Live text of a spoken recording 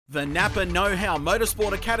The NAPA Know-How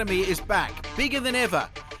Motorsport Academy is back, bigger than ever.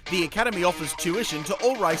 The Academy offers tuition to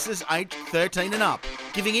all racers aged 13 and up,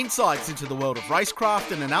 giving insights into the world of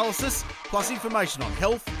racecraft and analysis, plus information on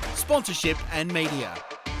health, sponsorship and media.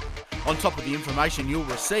 On top of the information you'll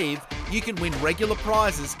receive, you can win regular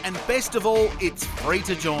prizes and best of all, it's free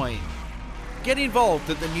to join. Get involved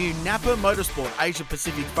at the new NAPA Motorsport Asia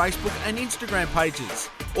Pacific Facebook and Instagram pages,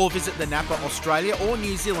 or visit the NAPA Australia or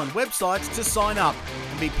New Zealand websites to sign up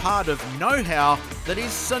and be part of know-how that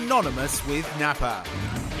is synonymous with NAPA.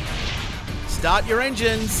 Start your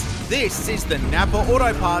engines. This is the NAPA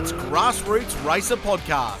Auto Parts Grassroots Racer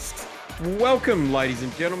Podcast. Welcome, ladies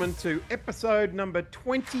and gentlemen, to episode number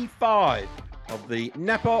 25 of the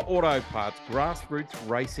NAPA Auto Parts Grassroots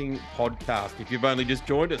Racing Podcast. If you've only just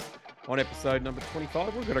joined us on episode number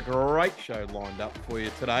 25, we've got a great show lined up for you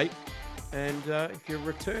today. And if you're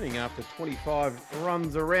returning after 25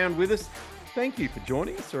 runs around with us, thank you for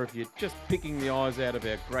joining us. Or if you're just picking the eyes out of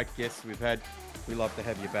our great guests we've had, we love to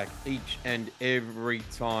have you back each and every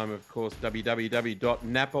time. Of course,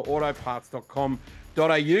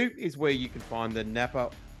 www.nappaautoparts.com.au is where you can find the NAPA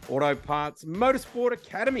Auto Parts Motorsport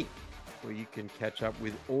Academy, where you can catch up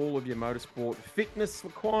with all of your motorsport fitness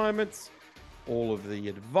requirements, all of the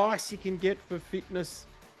advice you can get for fitness,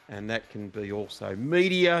 and that can be also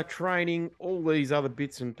media, training, all these other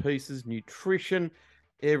bits and pieces, nutrition,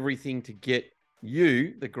 everything to get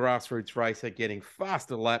you, the grassroots racer, getting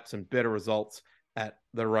faster laps and better results at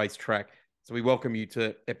the racetrack. So we welcome you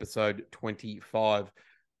to episode 25.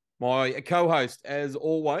 My co-host, as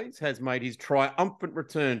always, has made his triumphant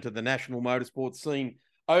return to the national motorsport scene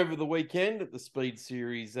over the weekend at the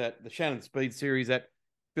Shannon Speed Series at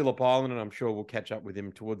Phillip Island, and I'm sure we'll catch up with him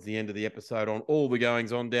towards the end of the episode on all the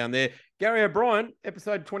goings on down there. Gary O'Brien,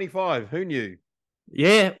 episode 25. Who knew?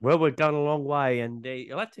 Yeah, well, we've gone a long way, and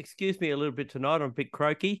you'll have to excuse me a little bit tonight. I'm a bit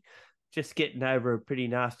croaky, just getting over a pretty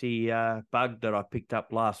nasty bug that I picked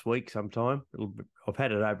up last week sometime. I've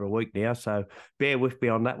had it over a week now, so bear with me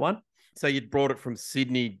on that one. So you'd brought it from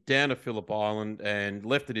Sydney down to Phillip Island and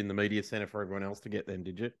left it in the media centre for everyone else to get then,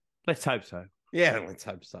 did you? Let's hope so. Yeah, let's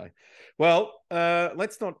hope so. Well,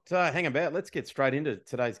 let's not hang about. Let's get straight into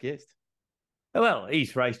today's guest. Well,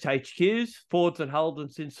 he's raced HQs, Fords and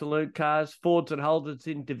Holdens in saloon cars, Fords and Holdens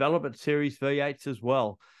in development series V8s as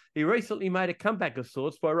well. He recently made a comeback of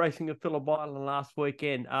sorts by racing at Phillip Island last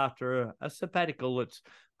weekend after a sabbatical that's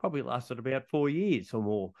probably lasted about 4 years or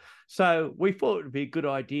more. So we thought it would be a good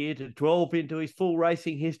idea to delve into his full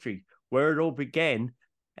racing history, where it all began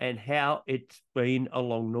and how it's been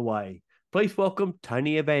along the way. Please welcome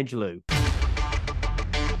Tony Evangelou.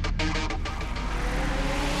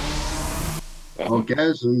 Well,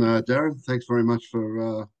 Gaz and Darren, thanks very much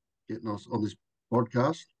for getting us on this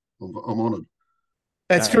podcast. I'm honoured.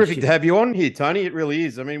 It's terrific to have you on here, Tony. It really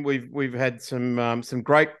is. I mean, we've had some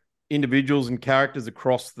great individuals and characters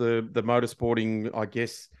across the motorsporting, I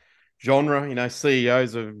guess, genre. You know,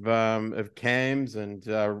 CEOs of CAMs and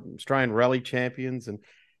Australian Rally champions and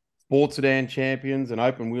sports sedan champions and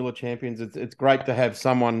open wheeler champions. It's great to have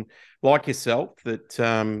someone like yourself that,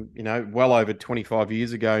 well over 25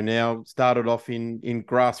 years ago now, started off in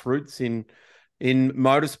grassroots in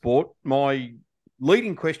motorsport. My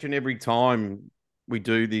leading question every time we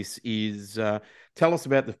do this is tell us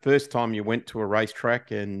about the first time you went to a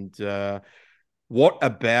racetrack and what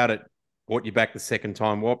about it brought you back the second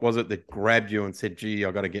time? What was it that grabbed you and said, gee,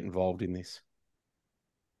 I got to get involved in this?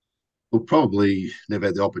 Well, probably never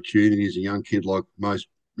had the opportunity as a young kid like most,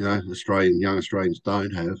 young Australians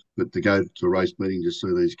don't have, but to go to a race meeting to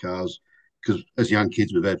see these cars, because as young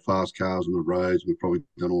kids we've had fast cars on the roads, we've probably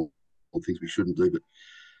done all things we shouldn't do, but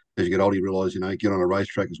as you get older you realise, get on a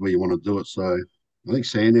racetrack is where you want to do it. So I think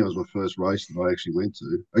Sandown was my first race that I actually went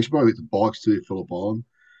to. I actually probably went to bikes too, Phillip Island,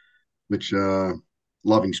 which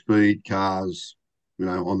loving speed, cars,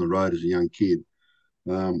 on the road as a young kid.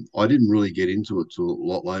 I didn't really get into it till a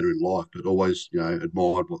lot later in life, but always,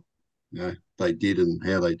 admired what, they did and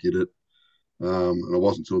how they did it. And I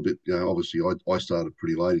wasn't until a bit, obviously I started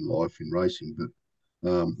pretty late in life in racing, but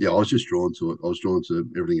I was just drawn to it. I was drawn to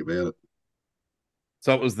everything about it.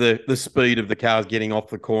 So it was the speed of the cars getting off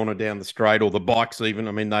the corner down the straight, or the bikes even.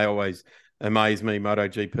 I mean, they always amaze me,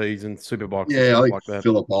 MotoGPs and superbikes. Yeah, and I think like that.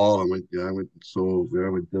 Phillip Island went and saw,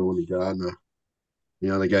 with Dylan and Gardner.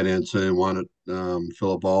 They go down turn one at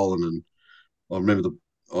Phillip Island, and I remember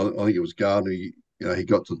I think it was Gardner. He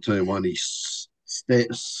got to turn one, he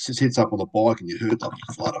sits up on the bike, and you heard that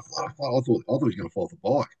flutter. I thought he was going to fall off the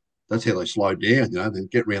bike. That's how they slowed down, then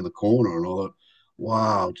get around the corner, and I thought,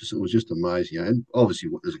 wow, it was just amazing. And obviously,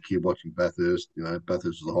 as a kid watching Bathurst, Bathurst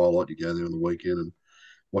was the highlight. You go there on the weekend, and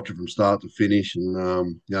watch it from start to finish,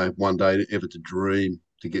 and one day ever to dream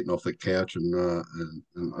to getting off the couch and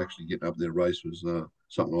actually getting up there race was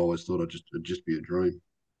something I always thought it'd just be a dream.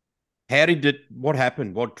 What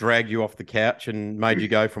happened? What dragged you off the couch and made you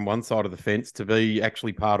go from one side of the fence to be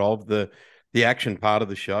actually part of the action part of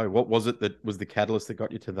the show? What was it that was the catalyst that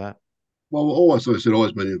got you to that? Well, always, like I said,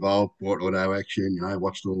 always been involved, bought auto action,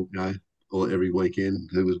 watched all every weekend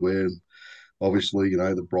who was where, and obviously,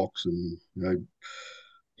 the Brocks and,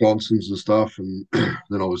 Johnsons and stuff. And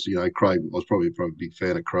then obviously, Craig, I was probably a big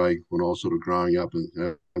fan of Craig when I was sort of growing up,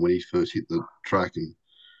 and when he first hit the track, and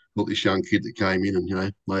got this young kid that came in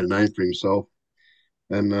and, made a name for himself.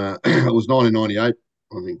 And it was 1998,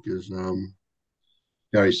 I think, as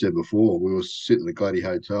Gary said before. We were sitting at the Glady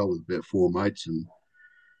Hotel with about 4 mates, and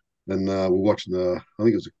we're watching I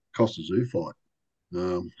think it was a Costa Zoo fight.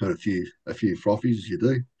 Had a few frothies, as you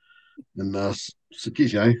do. And so,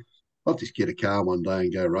 geez, I'll just get a car one day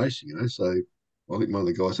and go racing, So I think one of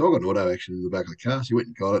the guys said, I've got an auto action in the back of the car. So he went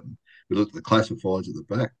and got it, and we looked at the classifieds at the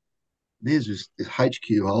back. There's this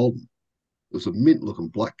HQ Holden. It was a mint-looking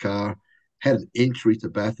black car, had an entry to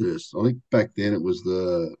Bathurst. I think back then it was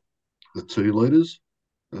the 2 litres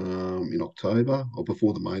in October or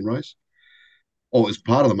before the main race. Oh, it was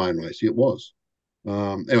part of the main race. Yeah, it was.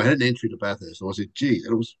 Anyway, I had an entry to Bathurst, and I said, "Gee,"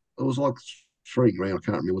 and it was like $3,000. I can't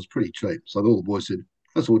remember. It was pretty cheap. So all the boys said,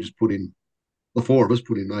 "Let's all just put in." The 4 of us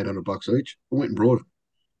put in $800 each. I went and brought it.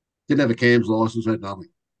 Didn't have a CAMS license. Had nothing.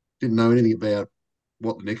 Didn't know anything about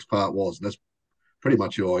what the next part was. And that's pretty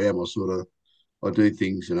much who I am. I do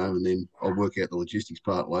things, and then I'll work out the logistics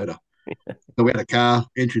part later. So we had a car,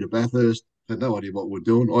 entry to Bathurst. Had no idea what we were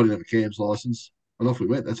doing. I didn't have a CAMS license, and off we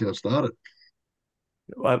went. That's how it started.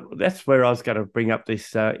 Well, that's where I was going to bring up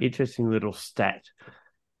this interesting little stat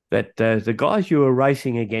that the guys you were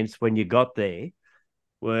racing against when you got there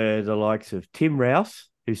were the likes of Tim Rouse,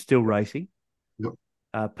 who's still racing,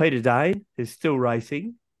 Yep. Peter Dane, who's still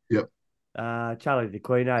racing, Yep. Charlie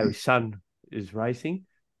DeQuino, whose son is racing,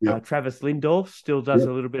 Yep. Travis Lindorf still does Yep.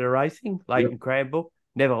 a little bit of racing, Leighton Cranbrook,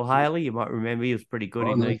 Neville Haley, you might remember, he was pretty good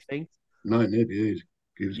in these things. No, never. He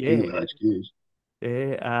was king of HQs.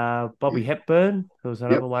 Yeah, Bobby Hepburn, who was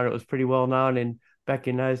another one that was pretty well known back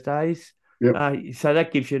in those days. Yep. So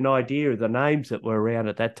that gives you an idea of the names that were around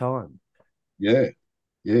at that time. Yeah,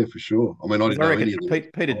 for sure. I mean, I didn't know any of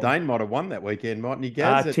them. Peter Dane might have won that weekend, mightn't he,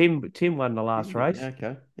 Gaz? Tim won the last race.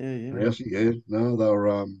 Okay. Yeah. Yeah. No, they were.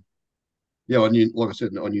 I knew, like I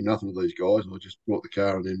said, I knew nothing of these guys. I just brought the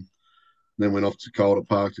car and then went off to Calder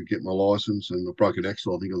Park to get my license, and I broke an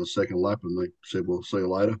axle, I think, on the second lap, and they said, "Well, see you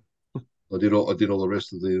later." I did all the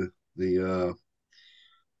rest of the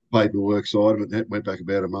paperwork side of it. Went back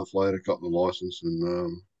about a month later, got the license,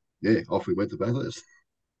 and off we went to Bathurst.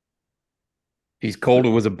 He's called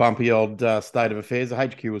it was a bumpy old state of affairs. The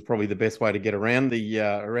HQ was probably the best way to get around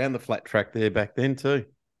the flat track there back then too.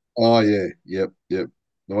 Oh yeah, yep.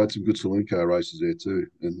 I had some good saloon car races there too,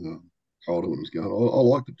 and Calder when it was going. I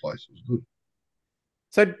liked the place; it was good.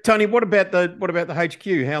 So Tony, what about the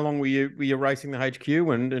HQ? How long were you racing the HQ,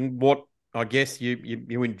 and what? I guess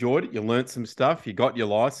you enjoyed it. You learnt some stuff. You got your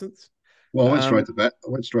license. Well, I went straight to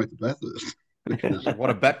Bathurst. What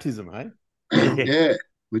a baptism, eh? Yeah,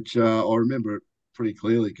 which I remember it pretty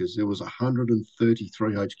clearly because there was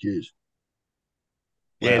 133 HQs.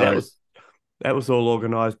 Yeah, that was all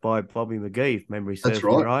organised by Bobby McGee, if memory serves That's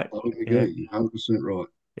right. me right. Bobby McGee, 100% right.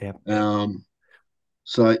 Yeah.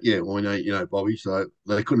 So well, I know Bobby. So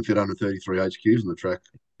they couldn't fit 133 HQs on the track.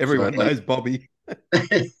 Everyone knows Bobby.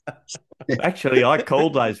 Actually, I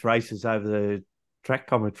called those races over the track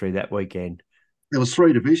commentary that weekend. There was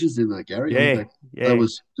 3 divisions in there, Gary. Yeah. There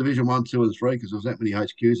was Division 1, 2, and 3 because there was that many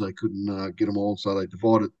HQs they couldn't get them all, so they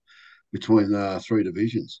divided between 3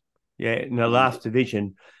 divisions. Yeah, in the last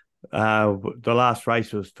division, the last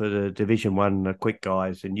race was for the Division 1 the quick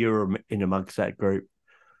guys, and you were in amongst that group.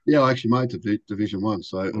 Yeah, I actually made Division 1.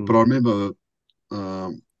 So, but I remember,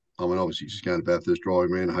 obviously just going to Bathurst,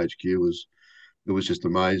 driving around the HQ it was just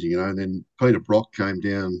amazing, And then Peter Brock came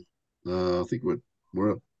down. I think we're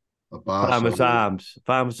a bar. Farmers Arms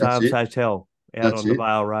Hotel out on the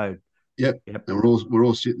Vale Road. Yep. And we're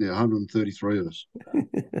all sitting there, 133 of us.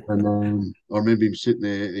 And I remember him sitting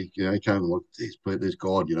there. He came like, "There's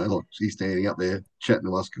God," like he's standing up there chatting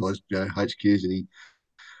to us guys, HQs, and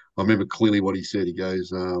I remember clearly what he said. He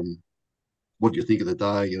goes, "What do you think of the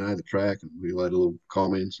day? The track?" And we made little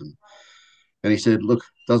comments, and he said, "Look,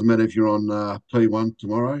 doesn't matter if you're on P1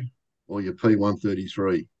 tomorrow or you're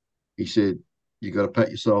P133." He said, "You got to pat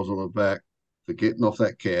yourselves on the back for getting off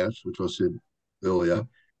that couch," which I said earlier,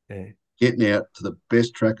 getting out to the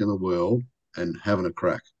best track in the world and having a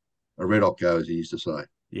crack, a red hot go, as he used to say.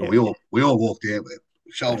 Yeah. We all walked out with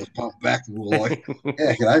shoulders pumped back, and we were like,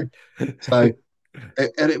 yeah. So,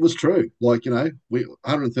 and it was true. Like, we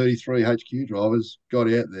 133 HQ drivers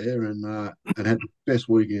got out there and had the best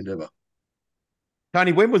weekend ever.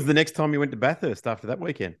 Tony, when was the next time you went to Bathurst after that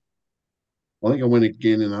weekend? I think I went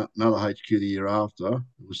again in another HQ the year after.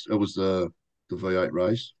 It was the V8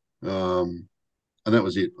 race, and that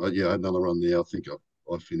was it. I had another run there. I think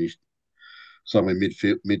I finished somewhere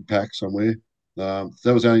mid pack somewhere. That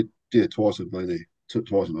was only twice I've been there,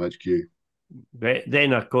 twice in HQ.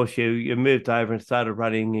 Then, of course, you moved over and started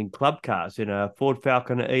running in club cars in a Ford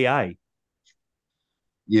Falcon EA.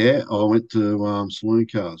 Yeah, I went to saloon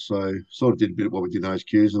cars, so sort of did a bit of what we did in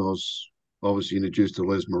HQs, and I was obviously introduced to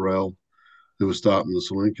Les Morel, who was starting the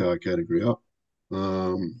saloon car category up.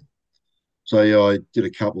 So yeah, I did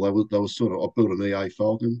a couple. They was sort of, I built an EA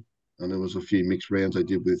Falcon, and there was a few mixed rounds I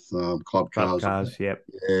did with club cars. Yep.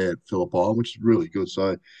 Yeah, Phillip Island, which is really good.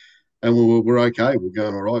 So, and we're okay. We're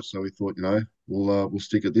going all right. So we thought, we'll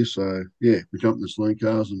stick at this. So yeah, we jumped in the saloon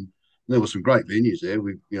cars, and there were some great venues there.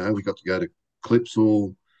 We got to go to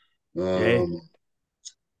Clipsal. Yeah.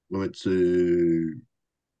 We went to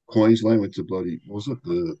Queensland. Went to bloody, what was it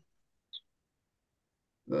the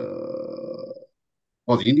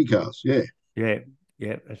the Indy cars? Yeah,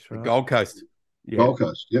 That's right. Gold Coast. Yeah. Gold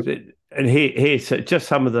Coast. Yep. And here's just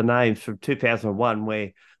some of the names from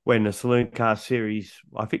 2001 when the Saloon Car Series,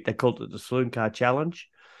 I think they called it the Saloon Car Challenge.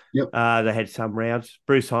 Yep. They had some rounds.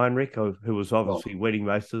 Bruce Heinrich, who was obviously winning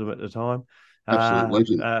most of them at the time. Absolute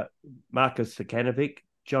legend. Marcus Sakanovic,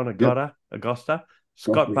 John Agosta, Scott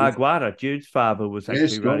Scott, Barguata, Jude's father, was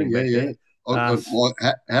actually running back there.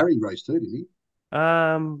 Harry raced too, didn't he?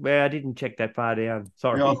 I didn't check that far down.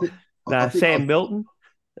 Sorry. Yeah, Sam Milton,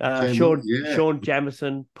 Milton, Sean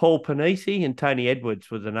Jamison, Paul Panisi, and Tony Edwards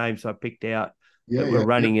were the names I picked out that were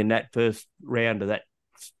running in that first round of that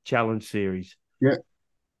challenge series. Yeah.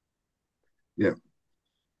 Yeah.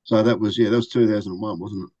 So that was 2001,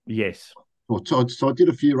 wasn't it? Yes. So I did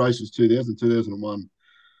a few races 2001.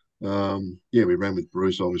 We ran with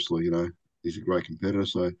Bruce, obviously, he's a great competitor.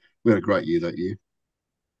 So we had a great year that year.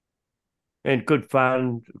 And good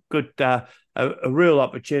fun, good a real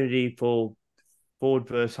opportunity for Ford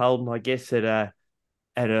versus Holden, I guess, at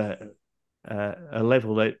a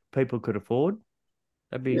level that people could afford.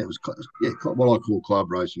 It was what I call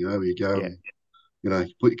club racing. Where you go, and,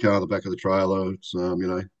 put your car in the back of the trailer. It's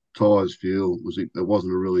tyres, fuel. It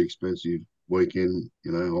wasn't a really expensive weekend.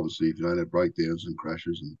 Obviously if you don't have breakdowns and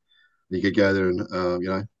crashes, and you could go there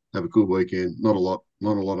and have a good weekend. Not a lot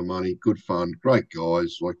of money, good fun, great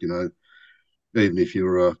guys. Even if you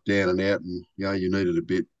were down and out and you needed a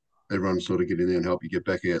bit, everyone sort of get in there and help you get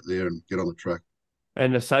back out there and get on the track.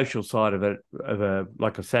 And the social side of it,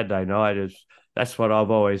 like a Saturday night, that's what I've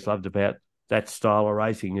always loved about that style of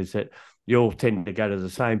racing, is that you all tend to go to the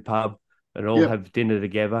same pub and all have dinner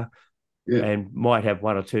together. Yeah. And might have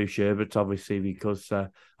one or two sherbets, obviously, because I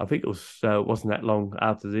think it wasn't that long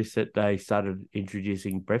after this that they started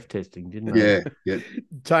introducing breath testing, didn't they? Yeah.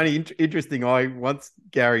 Tony, interesting. Once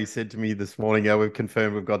Gary said to me this morning, we've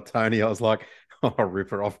confirmed we've got Tony. I was like, oh,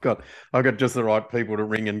 ripper! I've got just the right people to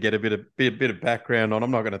ring and get a bit of background on.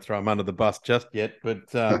 I'm not going to throw them under the bus just yet, but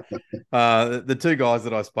the two guys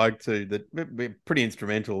that I spoke to that were pretty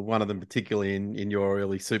instrumental. One of them particularly in your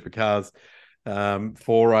early supercars.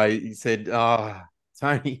 Foray, he said,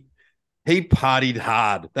 Tony, he partied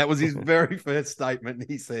hard. That was his very first statement,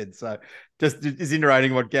 he said. So just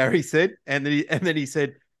reiterating what Gary said. And then he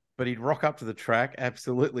said, but he'd rock up to the track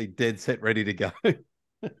absolutely dead set, ready to go.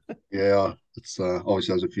 Yeah, it's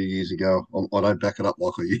obviously that was a few years ago. I don't back it up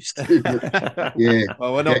like I used to. But yeah.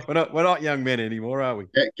 Well, we're not young men anymore, are we?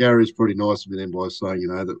 Gary's pretty nice with them by saying,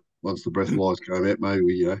 that once the breathalyzers came out,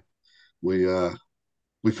 maybe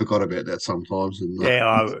we forgot about that sometimes. And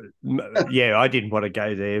I didn't want to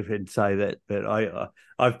go there and say that, but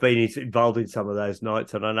I've been involved in some of those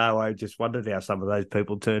nights, and I know I just wondered how some of those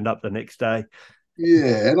people turned up the next day.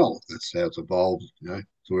 Yeah, and that's how it's evolved, to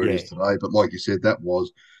where it is today. But like you said,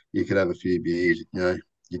 you could have a few beers,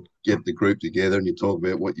 you get the group together and you talk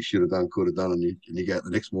about what you should have done, could have done, and you go out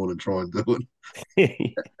the next morning and try and do it.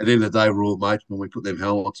 At the end of the day, we're all mates. When we put them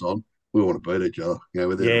helmets on, we want to beat each other.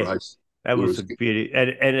 We're there to race. That was a beauty,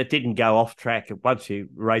 and it didn't go off track once you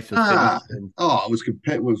race was finished.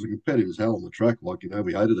 It was competitive as hell on the track.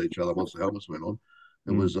 We hated each other once the helmets went on.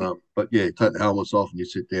 It was, but yeah, take the helmets off and you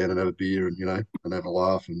sit down and have a beer and and have a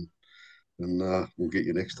laugh and we'll get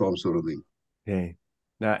you next time, sort of thing. Yeah.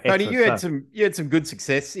 No, Tony, you had some good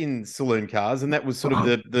success in saloon cars, and that was sort of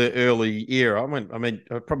the early era.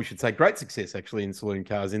 I probably should say great success actually in saloon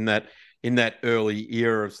cars in that early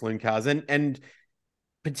era of saloon cars, and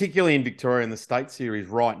particularly in Victoria and the State Series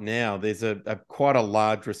right now, there's a quite a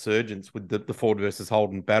large resurgence with the Ford versus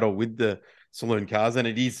Holden battle with the saloon cars, and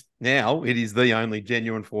it is the only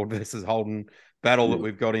genuine Ford versus Holden battle that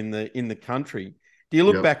we've got in the country. Do you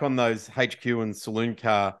look back on those HQ and saloon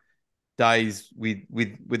car days with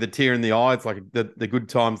a tear in the eye? It's like the good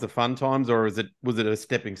times, the fun times, or was it a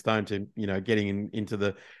stepping stone to getting into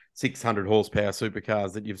the 600 horsepower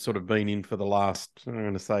supercars that you've sort of been in for the last, I'm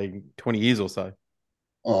going to say, 20 years or so?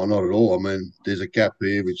 Oh, not at all. I mean, there's a gap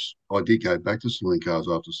here, which I did go back to saloon cars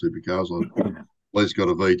after supercars. Lee's got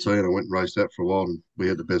a VT and I went and raced that for a while and we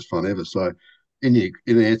had the best fun ever. So in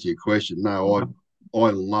answer to your question, no, I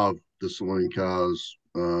love the saloon cars,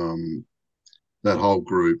 that whole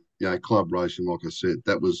group, club racing, like I said,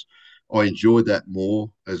 I enjoyed that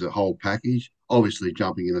more as a whole package. Obviously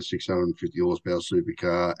jumping in a 650 horsepower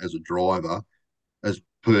supercar as a driver, as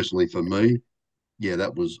personally for me,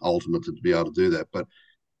 that was ultimate to be able to do that. But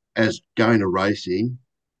as going to racing,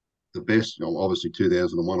 the best, obviously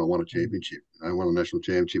 2001, I won a championship. I won a national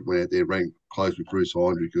championship, went out there, ran close with Bruce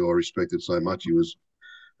Heinrich, who I respected so much. He was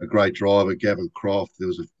a great driver. Gavin Croft. There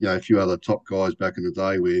was a few other top guys back in the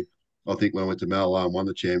day where I think when I went to Malala and won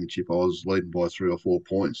the championship, I was leading by 3 or 4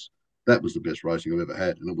 points. That was the best racing I've ever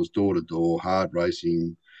had. And it was door to door, hard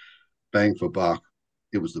racing, bang for buck.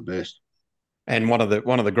 It was the best. And one of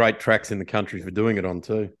the great tracks in the country for doing it on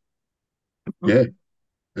too. Yeah.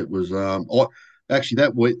 It was actually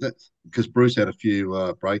that week because Bruce had a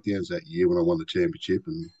few breakdowns that year when I won the championship,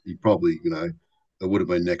 and he probably it would have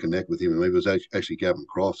been neck and neck with him. And he was actually Gavin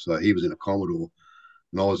Croft, so he was in a Commodore,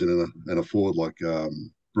 and I was in a Ford like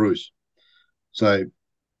Bruce. So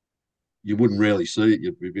you wouldn't really see it.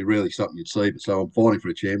 It'd be really something you'd see. But so I'm fighting for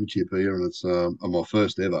a championship here, and it's on my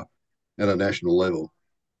first ever at a national level.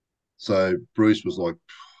 So Bruce was like,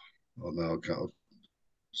 oh no, I can't.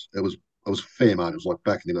 It was a fair margin. It was like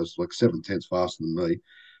back then, it was like 7 tenths faster than me.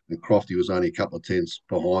 And Crofty was only a couple of tenths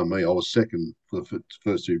behind me. I was second for the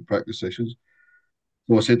first 2 practice sessions.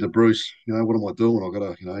 So I said to Bruce, what am I doing? I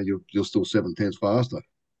got to, you're still 7 tenths faster.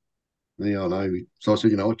 Yeah, I know. So I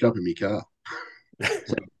said, I'll jump in my car.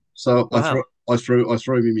 so Wow. I threw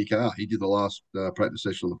him in my car. He did the last practice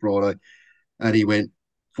session on the Friday, and he went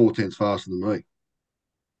 4 tenths faster than me.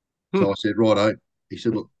 So I said, righto. He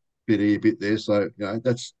said, look, bit here, bit there. So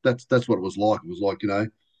that's what it was like. It was like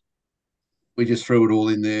we just threw it all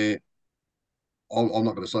in there. I'm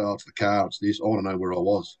not going to say, oh, it's the car, it's this. I want to know where I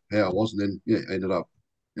was, how I was, and then ended up.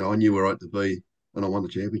 I knew where I had to be, and I won the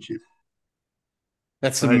championship.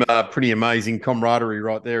 That's some pretty amazing camaraderie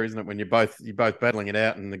right there, isn't it? When you're both battling it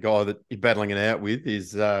out, and the guy that you're battling it out with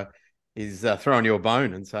is throwing you a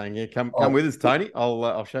bone and saying, "Yeah, come with us, Tony.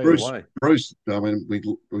 I'll show you the way." Bruce, I mean, we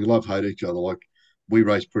love hate each other. Like we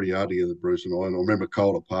raced pretty hard together, Bruce and I. And I remember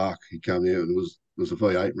Calder Park. He came there, and it was a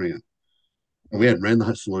V8 round, and we hadn't ran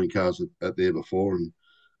those saloon cars at there before, and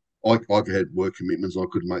I had work commitments. I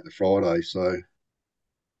couldn't make the Friday, so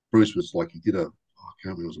Bruce was like, he did I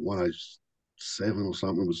can't remember, it was a 107 or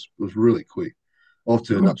something. It was really quick. I've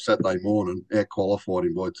turned up Saturday morning, out qualified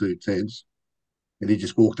him by 2 tenths, and he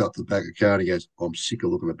just walked up to the back of the car and he goes, I'm sick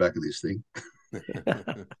of looking at the back of this thing.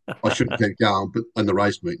 I shouldn't keep going, but in the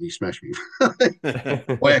race meeting, he smashed me.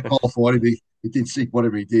 I out qualified him. He did sick,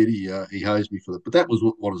 whatever he did, he hosed me for that. But that was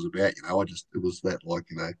what it was about, it was that, like,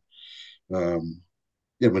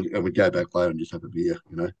 we'd go back later and just have a beer,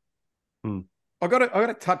 I got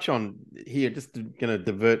to touch on here, just going to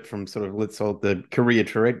divert from sort of, let's say, the career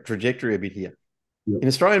trajectory a bit here. Yep. In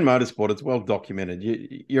Australian motorsport, it's well documented.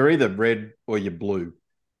 You're either red or you're blue.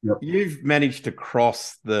 Yep. You've managed to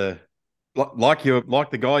cross like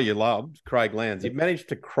the guy you loved, Craig Lowndes. You've managed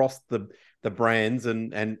to cross the brands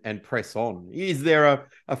and press on. Is there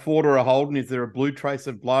a Ford or a Holden? Is there a blue trace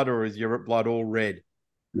of blood, or is your blood all red?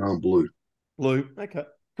 No, I'm blue. Blue, okay.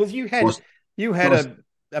 Because you had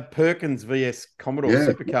a Perkins VS Commodore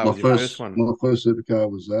supercar was your first one. My first supercar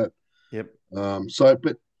was that. Yep.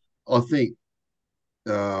 But I think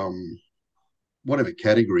whatever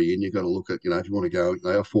category you've got to look at, if you want to go,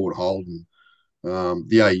 a Ford Holden,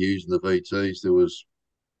 the AUs and the VTs, there was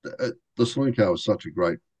the saloon car was such a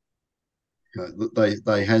great.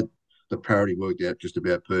 They had the parity worked out just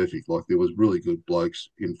about perfect. Like there was really good blokes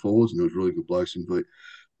in Fords and there was really good blokes in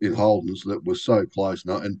Holdens that were so close.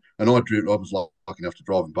 And I was lucky enough to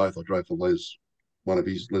drive them both. I drove for one of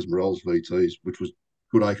his Les Morel's VTs, which was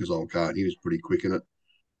Goodacre's old car, and he was pretty quick in it.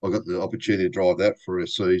 I got the opportunity to drive that for a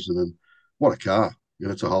season, and what a car!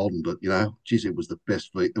 It's a Holden, but geez, it was the best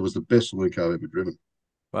It was the best saloon car I've ever driven.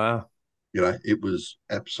 Wow! It was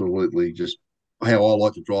absolutely just how I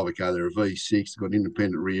like to drive a car. They're a V6, got an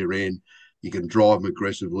independent rear end. You can drive them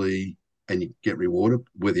aggressively. and you get rewarded.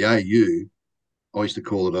 With the AU, I used to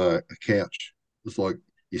call it a couch. It's like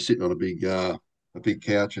you're sitting on a big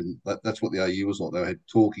couch, and that's what the AU was like. They had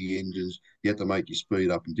talking engines. You had to make your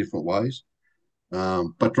speed up in different ways.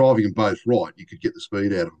 But driving them both right, you could get the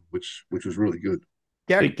speed out of them, which was really good.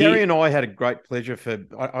 Gary and I had a great pleasure for,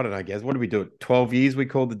 I don't know, Gaz, what did we do? 12 years we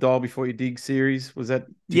called the Dial Before You Dig series. Was that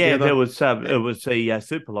together? Yeah, there was it was the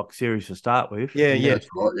Superlock series to start with. Yeah. That's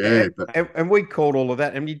right, yeah. And we called all of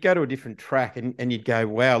that, and you'd go to a different track and you'd go,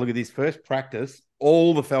 wow, look at this first practice,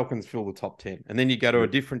 all the Falcons fill the top 10. And then you go to a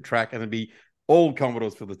different track and it'd be all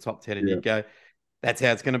Commodores fill the top 10, and you'd go, that's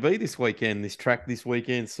how it's going to be this weekend. This track this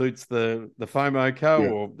weekend suits the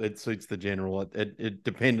FOMO or it suits the general. It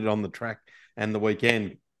depended on the track and the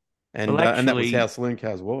weekend. And and that was how Saloon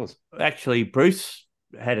Cars was. Actually, Bruce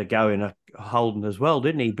had a go in a Holden as well,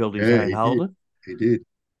 didn't he? Build his own Holden. He did.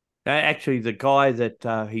 Actually, the guy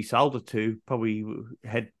that he sold it to probably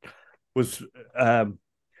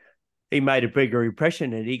he made a bigger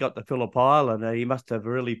impression, and he got the Phillip Island, and he must have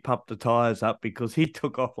really pumped the tyres up because he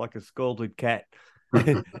took off like a scalded cat.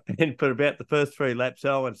 And for about the first 3 laps,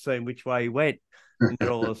 no one seen which way he went. And then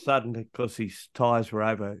all of a sudden, because his tyres were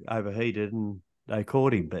overheated, and they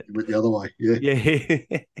caught him. But he went the other way,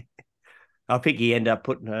 yeah. I think he ended up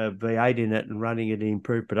putting a V8 in it and running it in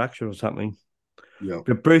improved production or something. Yeah.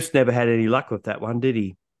 But Bruce never had any luck with that one, did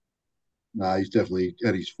he? No, he's definitely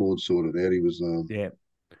had his Ford sorted out. He was,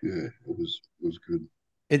 it was good.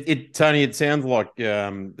 Tony, it sounds like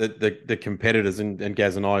the competitors and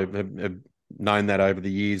Gaz and I have known that over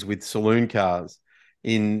the years with Saloon Cars,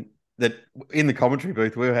 in the commentary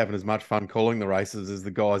booth, we were having as much fun calling the races as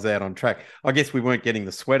the guys out on track. I guess we weren't getting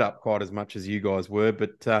the sweat up quite as much as you guys were,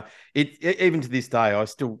 but even to this day, I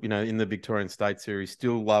still, in the Victorian State Series,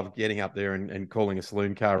 still love getting up there and calling a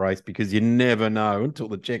saloon car race, because you never know until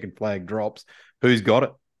the checkered flag drops who's got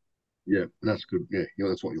it. Yeah, that's good. Yeah,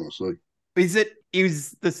 that's what you want to see.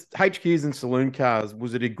 Is this HQs and saloon cars,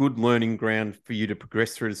 was it a good learning ground for you to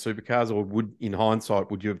progress through to supercars, or in hindsight,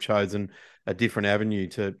 would you have chosen a different avenue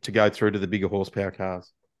to go through to the bigger horsepower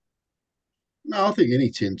cars? No, I think any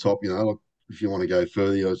 10 top, like if you want to go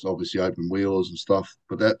further, it's obviously open wheelers and stuff.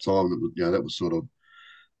 But that time, it was, that was sort of,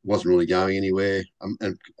 wasn't really going anywhere.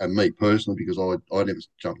 And me personally, because I never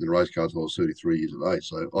jumped in race cars until I was 33 years of age,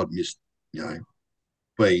 so I'd missed,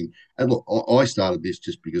 being. And look, I started this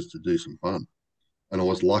just because to do some fun, and I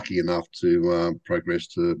was lucky enough to progress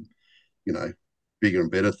to, bigger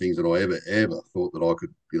and better things than I ever thought that I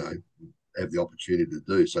could, have the opportunity to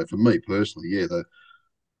do. So for me personally,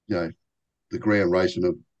 the ground racing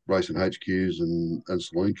of racing HQs and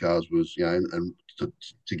saloon cars was, and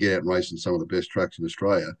to get out and race in some of the best tracks in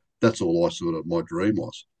Australia, that's all my dream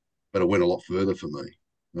was. But it went a lot further for me.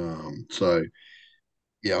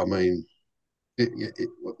 I mean,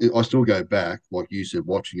 I still go back, like you said,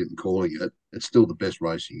 watching it and calling it. It's still the best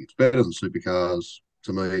racing. It's better than supercars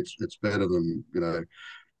to me. It's better than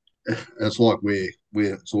It's like where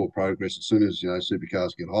it's all progress. As soon as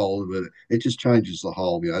supercars get hold of it, it just changes the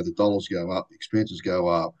whole. The dollars go up, the expenses go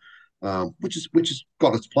up, which has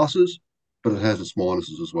got its pluses, but it has its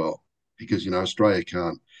minuses as well. Because Australia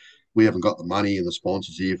can't. We haven't got the money and the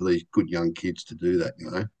sponsors here for these good young kids to do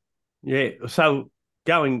that. Yeah. So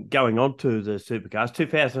going on to the supercars,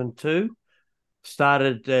 2002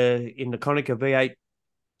 started in the Konica V8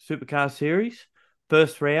 Supercar Series.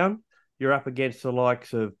 First round, you're up against the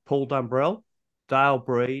likes of Paul Dumbrell, Dale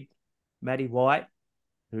Breed, Matty White,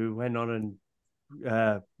 who went on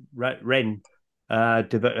and ran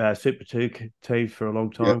Super 2 teams for a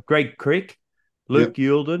long time. Yep. Greg Crick, Luke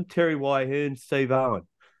Yulden, Terry Wyhern, Steve Owen.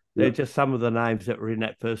 They're just some of the names that were in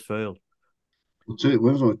that first field. When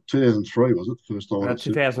was it? 2003, was it? The first time?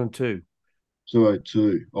 2002.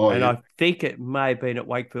 2002. Oh, and I think it may have been at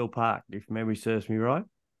Wakefield Park, if memory serves me right.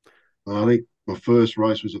 I think my first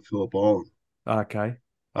race was at Phillip Island. Okay.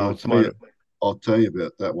 I'll tell you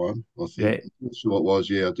about that one. I think. Yeah. I'm not sure what it was.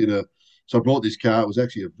 Yeah, I did so I brought this car. It was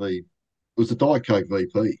actually it was the Diet Coke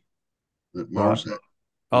VP that Morris had.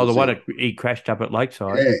 Oh, the one he crashed up at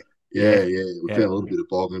Lakeside. Yeah. We found a little bit of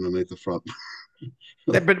bog underneath the front.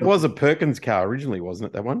 But it was a Perkins car originally, wasn't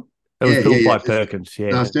it, that one? It was built by Perkins,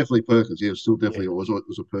 No, it's definitely Perkins. Yeah, it was still definitely, it was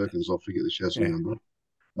a Perkins. I forget the chassis number.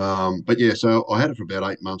 But so I had it for about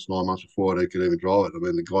 9 months before I could even drive it. I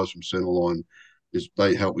mean, the guys from Centerline,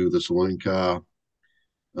 they helped me with the saloon car.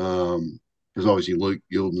 Because obviously Luke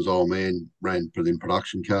Yilden's old man ran in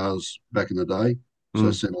production cars back in the day. So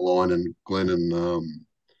Centerline and Glenn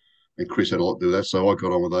and Chris had a lot to do with that. So I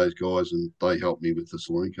got on with those guys and they helped me with the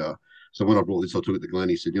saloon car. So when I brought this, I took it to Glenn.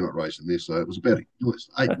 He said, "You're not racing this." So it was about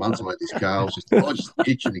 8 months I had this car. I was just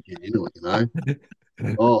itching to get into it,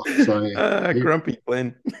 Oh, so Grumpy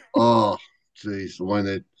Glenn. oh, geez, the one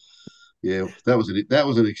that yeah, that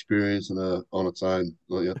was an experience on its own.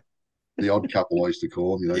 Like, the odd couple I used to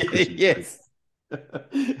call them, Chris and Steve. Yes.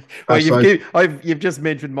 Well, So you've just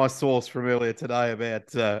mentioned my source from earlier today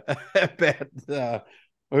about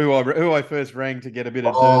who I first rang to get a bit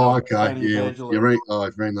of dirt oh, on okay, Tony yeah, you Evangelou. rang. Oh,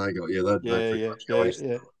 if rang they got yeah, they Yeah, pretty yeah, much yeah, guys.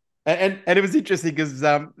 yeah. And it was interesting because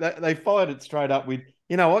they fired it straight up with,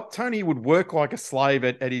 you know what, Tony would work like a slave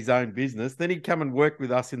at his own business. Then he'd come and work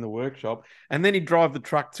with us in the workshop, and then he'd drive the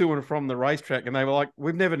truck to and from the racetrack. And they were like,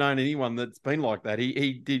 we've never known anyone that's been like that.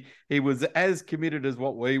 He was as committed as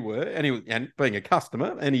what we were, and being a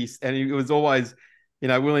customer, and he was always,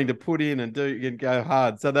 willing to put in and do and go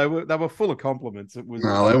hard. So they were full of compliments. It was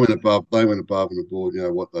No, they went above and above.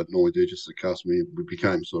 What they'd normally do just to customer. We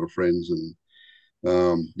became sort of friends, and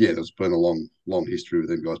yeah, there's been a long history with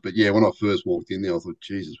them guys. But yeah, when I first walked in there, I thought,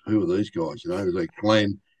 Jesus, who are these guys? There's like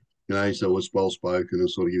Glenn, so it was well spoken and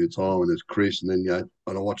sort of give you time, and there's Chris, and then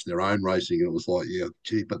and I watched their own racing, and it was like, yeah,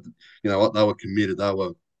 gee, but you know what? They were committed. They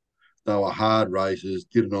were hard racers,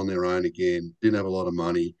 did it on their own again, didn't have a lot of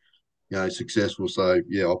money, successful. So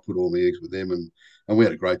yeah, I put all my eggs with them, and we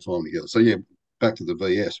had a great time together. So yeah, back to the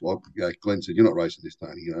VS. Well, Glenn said, "You're not racing this,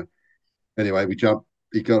 Tony." Anyway, we jumped.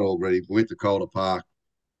 He got all ready. We went to Calder Park.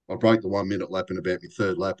 I broke the 1 minute lap in about my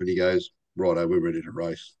third lap, and he goes, "Righto, we're ready to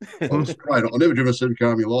race." I was great. I never driven a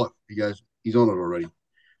supercar in my life. He goes, "He's on it already."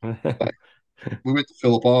 We went to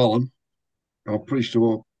Phillip Island. I'm pretty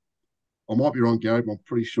sure. I might be wrong, Gary, but I'm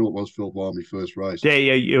pretty sure it was Phillip Island my first race. Yeah,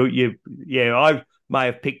 yeah. I may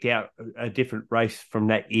have picked out a different race from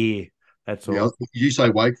that year. That's Yeah, all. you say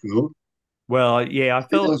Wakefield. Well, yeah, I I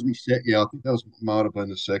think that felt was my set. Yeah, I think that was might have been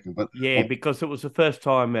the second, but yeah because it was the first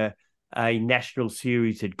time a national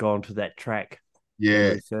series had gone to that track. yeah,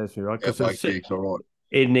 Memory serves me right at because Wakefield's all right.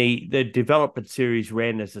 in the development series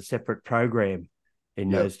ran as a separate program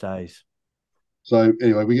in Yeah. those days. So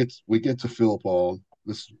anyway, we get to Phillip Island.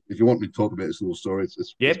 This, if you want me to talk about this little story,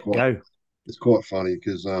 Yep, go. it's quite funny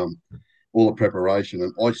because all the preparation,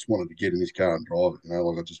 and I just wanted to get in this car and drive it.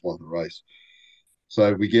 Like I just wanted to race.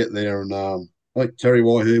 So we get there, and like Terry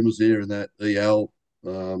Whitehead was there, and that EL,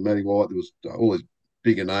 Matty White. There was all these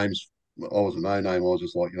bigger names. I was a no name. I was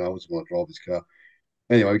just like, I just want to drive this car.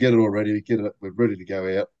 Anyway, we get it all ready. We're ready to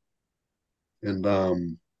go out, and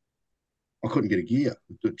I couldn't get a gear.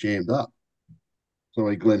 It jammed up.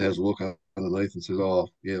 So Glenn has a look underneath and says, "Oh,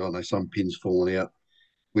 yeah, I know some pins falling out.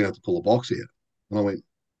 We have to pull a box out." And I went,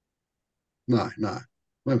 "No,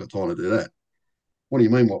 we haven't got time to do that." "What do you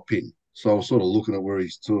mean, what pin?" So I was sort of looking at where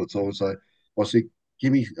he's to it. So I said,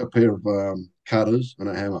 "Give me a pair of cutters and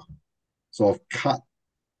a hammer." So I've cut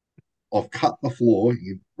the floor.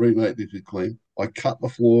 You remake this with Glenn. I cut the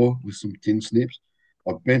floor with some tin snips.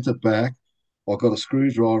 I bent it back. I got a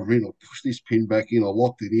screwdriver in. I pushed this pin back in. I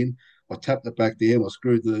locked it in. I tapped it back down. I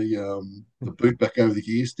screwed the boot back over the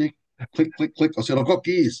gear stick. Click, click, click. I said, "I've got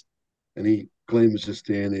gears." And Glenn was just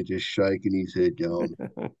standing there, just shaking his head, going,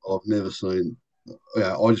 "I've never seen.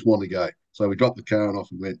 Yeah, I just wanted to go." So we dropped the car and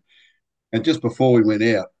off and went. And just before we went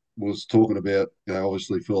out, was talking about,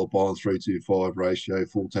 obviously Phillip Island 325 ratio,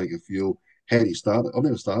 full tank of fuel. How do you start it? I've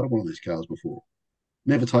never started one of these cars before.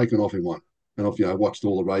 Never taken off in one. And I've watched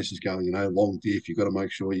all the races going, long diff. You've got to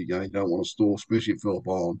make sure you don't want to stall, especially at Phillip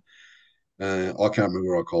Island. I can't remember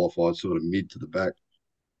where I qualified, sort of mid to the back.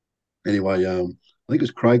 Anyway, I think it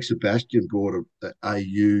was Craig Sebastian brought the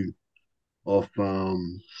AU off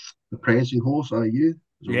the Prancing Horse AU.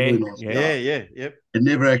 It was a Yeah, really nice car. yeah, yep. It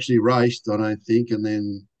never actually raced, I don't think. And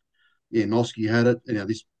then, yeah, Noski had it.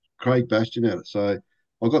 This Craig Bastian had it. So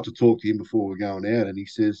I got to talk to him before we are going out, and he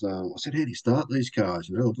says, I said, "How do you start these cars?"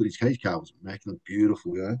 His car was immaculate,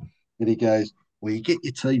 beautiful. And he goes, "Well, you get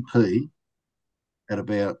your TP at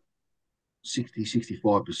about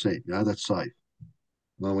 60-65%. That's safe."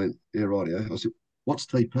 And I went, "Yeah, right." I said, "What's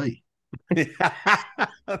TP?" He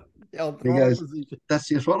goes, "That's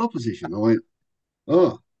the throttle position." I went,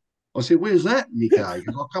 "Oh." I said, "Where's that in your car?" He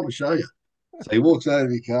goes, "I'll come and show you." So he walks over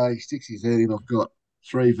to my car, he sticks his head in. I've got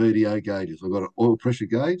 3 VDO gauges. I've got an oil pressure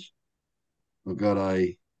gauge, I've got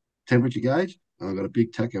a temperature gauge, and I've got a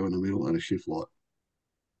big tacho in the middle and a shift light.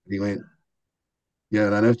 And he went, "Yeah, I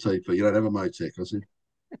don't have TP. You don't have a Motec." I said,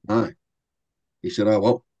 "No." He said, "Oh,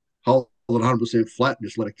 well, hold it 100% flat and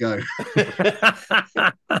just let it go."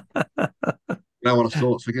 No one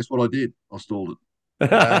stalled it. So guess what I did? I stalled it.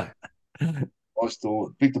 I stalled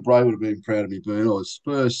it. Victor Bray would have been proud of me, Boone. I was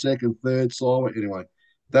first, second, third, silent. Anyway,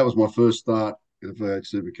 that was my first start in a V8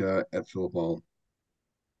 supercar at Phillip Island.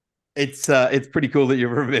 It's pretty cool that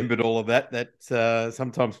you've remembered all of that. That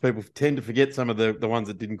sometimes people tend to forget some of the ones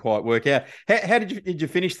that didn't quite work out. How did you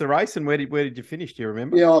finish the race, and where did you finish? Do you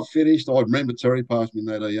remember? Yeah, I finished. I remember Terry passed me in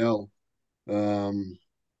that EL.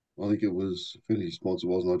 I think it was Affinity sponsor,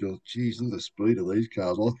 wasn't I? Just, geez, look at the speed of these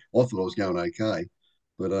cars. I thought I was going okay.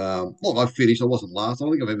 But look, I finished. I wasn't last. I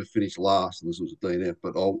don't think I've ever finished last unless it was a DNF,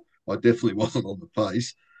 but I definitely wasn't on the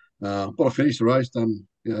pace. But I finished the race, done,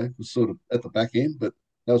 was sort of at the back end, but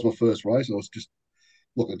that was my first race. I was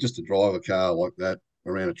just to drive a car like that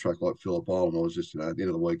around a track like Phillip Island. I was just, at the end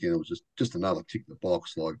of the weekend, it was just another tick the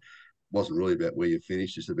box. Like, wasn't really about where you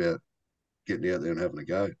finished, just about getting out there and having a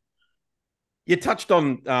go. You touched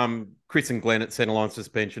on Chris and Glenn at Centreline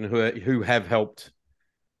Suspension, who have helped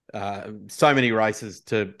so many races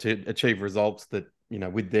to achieve results that,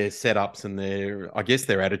 with their setups and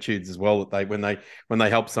their attitudes as well, that when they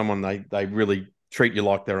help someone, they really treat you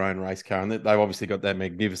like their own race car, and they've obviously got that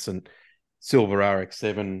magnificent silver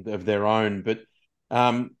RX-7 of their own. But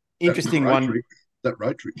interesting one. That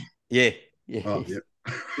Rotary. Yeah. Oh,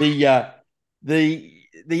 yeah.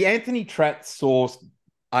 The Anthony Tratt sourced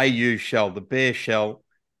AU shell, the bare shell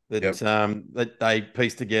that that they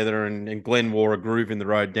pieced together, and Glenn wore a groove in the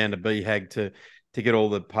road down to BHAG to get all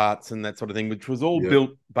the parts and that sort of thing, which was all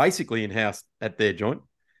built basically in house at their joint.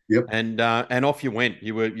 Yep. And off you went.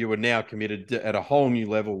 You were now committed at a whole new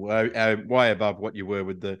level, way above what you were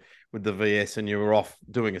with the VS, and you were off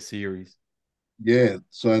doing a series. Yeah.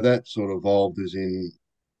 So that sort of evolved as in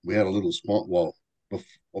we had a little spot. Well,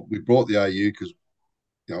 we brought the AU because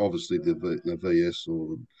obviously the VS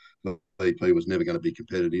or the VP was never going to be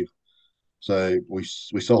competitive. So we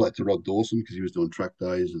sold that to Rod Dawson because he was doing track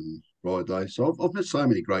days and ride days. So I've met so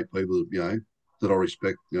many great people, that I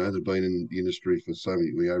respect, that have been in the industry for so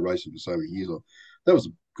many, racing for so many years. That was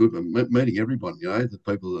good, meeting everyone, the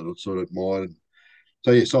people that I sort of admired. So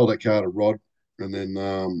yeah, sold that car to Rod, and then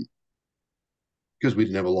because we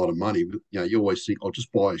didn't have a lot of money, you always think I'll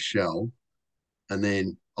just buy a shell, and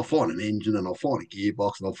then I'll find an engine and I'll find a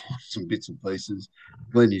gearbox and I'll find some bits and pieces.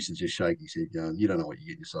 Glenn used to just shake his head, going, "You don't know what you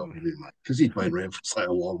get yourself into, mate," because he'd been around for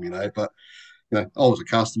so long, But I was a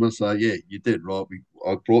customer, so yeah, you did right.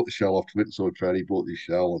 I brought the shell off to Witness or Trad. He bought this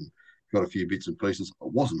shell and got a few bits and pieces.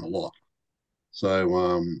 It wasn't a lot,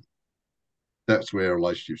 so that's where our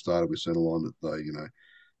relationship started with Centreline. That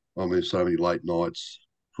they, so many late nights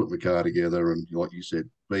putting the car together, and like you said,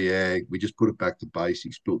 BAG. We just put it back to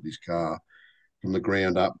basics. Built this car from the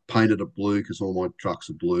ground up, painted it blue because all my trucks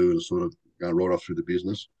are blue, and sort of going right off through the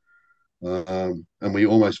business. And we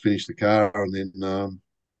almost finished the car, and then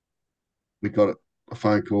we got a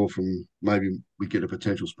phone call from maybe we get a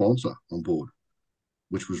potential sponsor on board,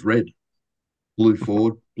 which was red, blue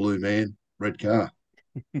Ford, blue man, red car,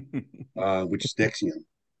 which is Dexion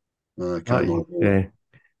came on board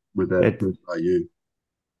with that first AU.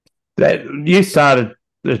 That you started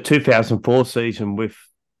the 2004 season with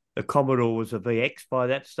the Commodore was a VX by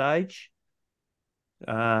that stage,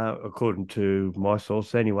 according to my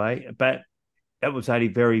source anyway. But that was only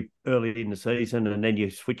very early in the season, and then you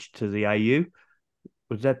switched to the AU.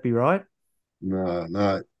 Would that be right?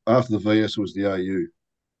 No. After the VS was the AU.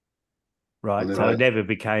 Right, so it never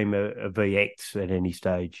became a VX at any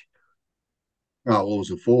stage. Oh, well, it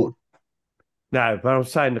was a Ford. No, but I'm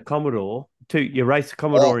saying the Commodore. You raced the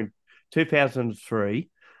Commodore in 2003.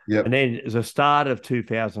 Yep. And then the start of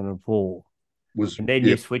 2004. And then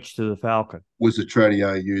you switched to the Falcon. Was the Trady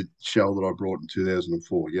AU shell that I brought in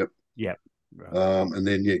 2004. Yep. Yep. Right. And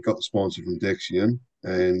then, got the sponsor from Dexion,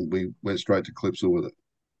 and we went straight to Clipsal with it.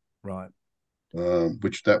 Right.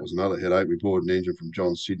 Which that was another headache. We bought an engine from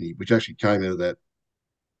John Sydney, which actually came out of that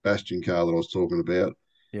Bastion car that I was talking about.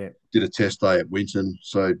 Yeah. Did a test day at Winton.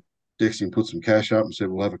 So Dexion put some cash up and said,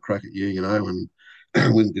 "We'll have a crack at you,"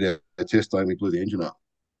 and we did our test day and we blew the engine up.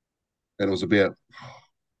 And it was about, I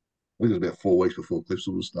think it was about 4 weeks before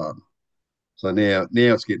Clipsal was starting. So now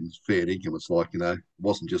it's getting fair income. It's like, it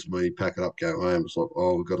wasn't just me, pack it up, go home. It's like,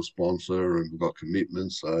 oh, we've got a sponsor and we've got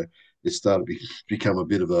commitments. So it started to become a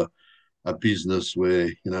bit of a business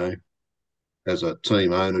where, as a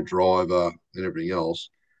team owner, driver, and everything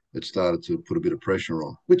else, it started to put a bit of pressure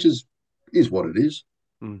on, which is what it is.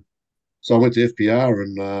 Mm. So I went to FPR,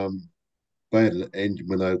 and they had an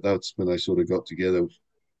engine that's when they sort of got together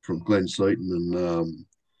from Glenn Seaton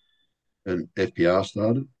and FPR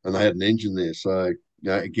started, and they had an engine there. So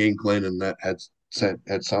again, Glenn and that had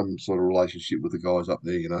some sort of relationship with the guys up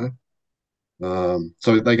there.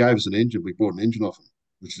 So they gave us an engine. We bought an engine off them,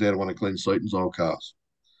 which is out of one of Glenn Seaton's old cars.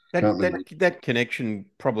 That connection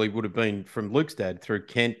probably would have been from Luke's dad through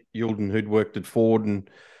Kent Yulden, who'd worked at Ford, and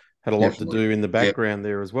had a lot to do in the background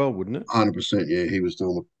there as well, wouldn't it? 100%. Yeah, he was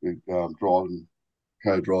doing driving,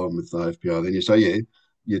 co-driving with the FPR. Then you say, yeah,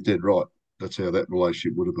 you're dead right. That's how that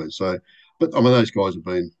relationship would have been. So, but I mean, those guys have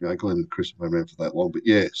been, Glenn and Chris have been around for that long. But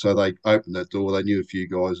yeah, so they opened that door. They knew a few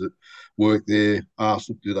guys that worked there. Asked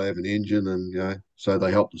them, do they have an engine? And so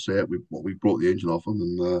they helped us out. We brought the engine off them,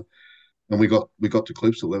 and we got to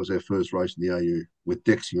Clipsal. That was our first race in the AU with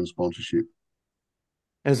Dexion sponsorship.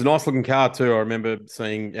 And it's a nice looking car too. I remember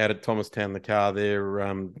seeing out at Thomastown the car there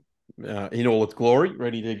in all its glory,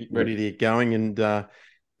 ready to get going, and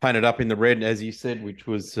painted up in the red, as you said, which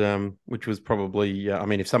was probably. I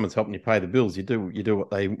mean, if someone's helping you pay the bills, you do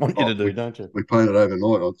what they want you to do, don't you? We painted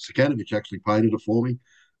overnight. Sakanovic actually painted it for me.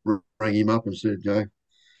 Rang him up and said, I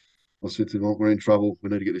said to him, we're in trouble.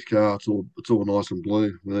 We need to get this car. It's all nice and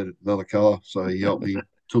blue. We need another colour. So he helped me.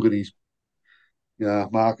 Took it his,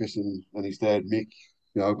 Marcus and his dad Mick.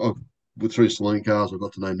 Through saloon cars, I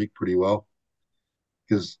got to know Mick pretty well.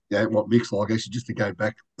 Because what Mick's like, actually, just to go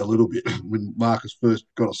back a little bit, when Marcus first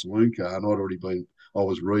got a saloon car, and I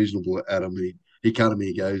was reasonable at him, and he came to me,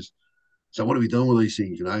 he goes, so what are we doing with these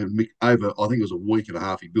things? And Mick, I think it was a week and a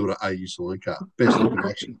half, he built an AU saloon car, best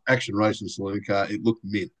looking action racing saloon car. It looked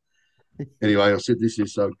mint. Anyway, I said this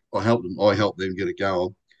is so. I helped them get it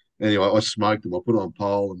going. Anyway, I smoked them. I put it on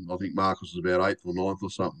pole, and I think Marcus was about 8th or 9th or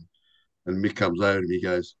something. And Mick comes over to me, he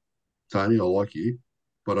goes, Tony, I like you,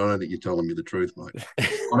 but I don't think you're telling me the truth, mate.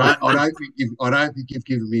 I don't think you've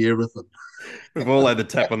given me everything. We've all had the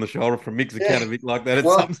tap on the shoulder from Mick's account like that at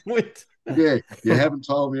some point. Yeah, you haven't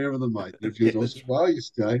told me everything, mate. I said, well, you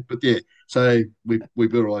stay. But yeah, so we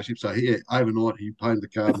built a relationship. So yeah, overnight he painted the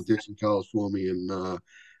car with Dixon colours for me, and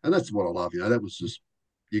that's what I love. That was just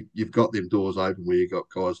you've got them doors open where you got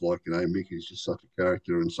guys like Mick, who's just such a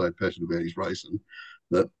character and so passionate about his racing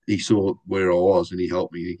that he saw where I was and he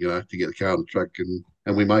helped me, to get the car on the track,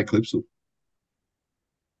 and we made Clipsal.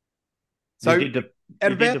 So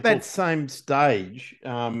at about that same stage,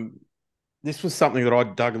 this was something that I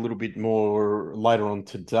dug a little bit more later on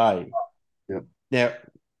today. Yeah. Now,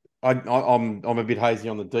 I'm a bit hazy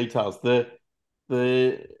on the details.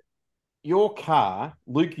 Your car,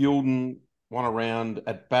 Luke Youlden won around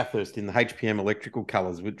at Bathurst in the HPM electrical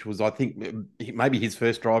colours, which was, I think, maybe his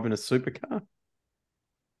first drive in a supercar.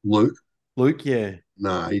 Luke, yeah.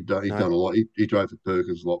 No, he'd done a lot. He drove for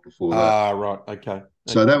Perkins a lot before that. Ah, right, okay.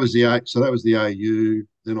 So that was the AU.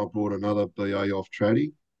 Then I brought another BA off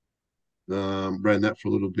Traddy. Ran that for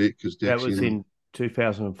a little bit because that was in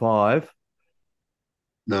 2005.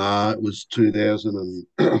 No, it was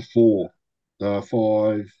 2004.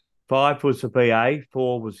 5 was the BA,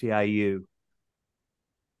 4 was the AU.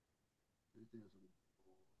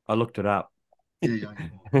 I looked it up. Yeah.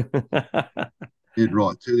 You're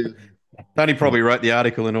right. Tony probably wrote the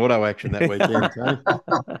article in Auto Action that weekend, Tony.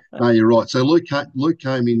 No, you're right. So Luke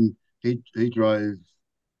came in. He drove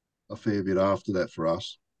a fair bit after that for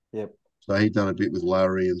us. Yep. So he'd done a bit with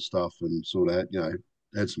Larry and stuff, and sort of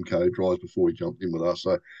had some co-drives before he jumped in with us.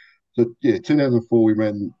 So yeah, 2004 we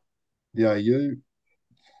ran the AU.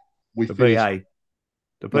 The BA.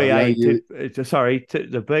 The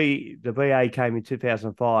BA came in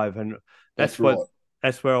 2005, and that's right.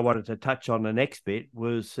 That's where I wanted to touch on the next bit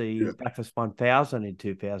was the Bathurst 1000 in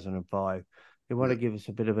 2005. You want to give us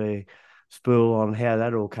a bit of a spiel on how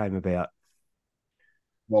that all came about?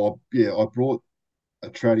 Well, yeah, I brought a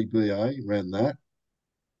Traddy BA, ran that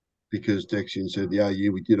because Dexion said the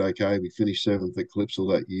AU we did okay. We finished 7th at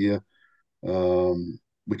Clipsal that year,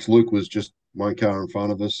 which Luke was just one car in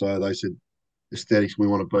front of us. So they said, aesthetics, we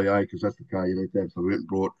want a BA because that's the car you need to have. So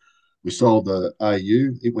we sold the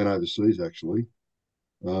AU. It went overseas actually.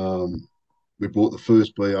 We bought the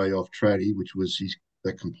first BA off Traddy, which was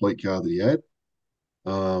that complete car that he had.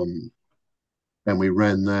 And we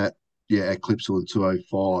ran that, at Clipsal in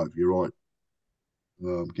 205. You're right,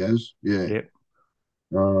 Gaz. Yeah. Yep.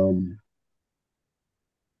 And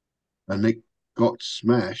it got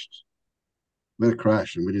smashed. We had a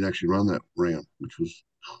crash, and we didn't actually run that round, which was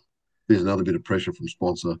there's another bit of pressure from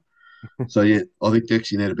sponsor. So yeah, I think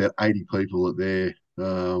Dexion had about 80 people at there.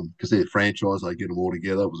 Because they're franchise, they get them all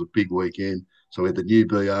together. It was a big weekend. So we had the new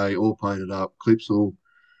BA all painted up, Clipsal.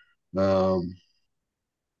 And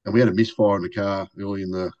we had a misfire in the car early in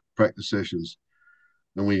the practice sessions.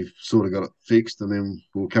 And we sort of got it fixed. And then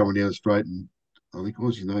we were coming down the straight, and I think, what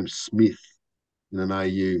was his name? Smith in an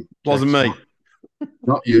AU. Wasn't me.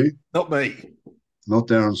 Not you. Not me. Not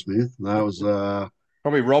Darren Smith. No, it was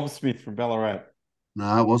probably Rob Smith from Ballarat.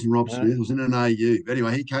 No, it wasn't Rob Smith. It was in an AU. But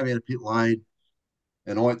anyway, he came out of pit lane.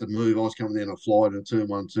 And I had to move. I was coming down a flight in a turn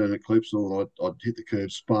 1 turn at Clipsal, and I'd hit the curb,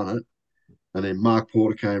 spun it, and then Mark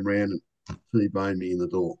Porter came round and T-boned me in the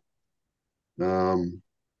door. And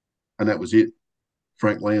that was it.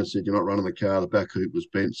 Frank Land said, "You're not running the car." The back hoop was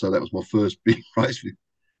bent, so that was my first big race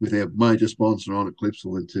with our major sponsor on at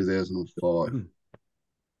Clipsal in 2005.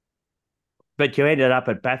 But you ended up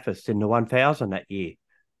at Bathurst in the 1000 that year.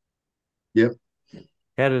 Yep.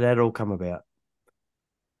 How did that all come about?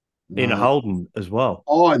 In a Holden as well.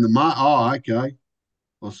 Oh, in the oh, okay.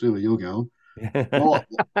 I see where you're going. Right,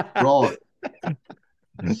 right.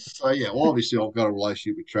 So yeah, well, obviously I've got a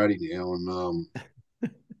relationship with Traddy now, and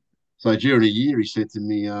so during the year he said to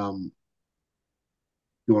me, "You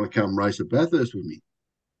want to come race at Bathurst with me?"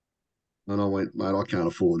 And I went, "Mate, I can't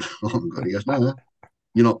afford." He goes, "No,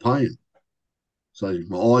 you're not paying." So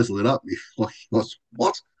my eyes lit up. Like,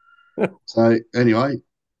 what? So anyway,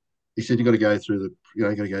 he said, "You got to go through you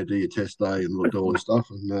got to go do your test day and do all this stuff."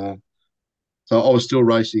 And so I was still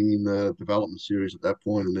racing in the development series at that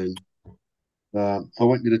point, and then I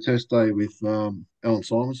went to the test day with Alan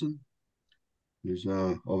Simonson, who's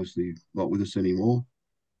obviously not with us anymore.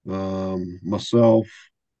 Myself,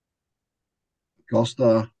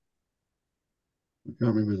 Costa, I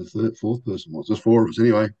can't remember who the fourth person was. There's four of us.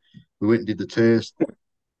 Anyway, we went and did the test.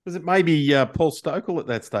 Was it maybe Paul Stokel at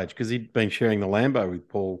that stage? Because he'd been sharing the Lambo with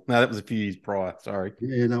Paul. No, that was a few years prior. Sorry.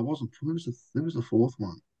 Yeah, no, it wasn't. There was the fourth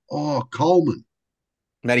one. Oh, Coleman.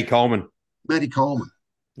 Matty Coleman. Matty Coleman.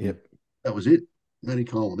 Yep. That was it. Matty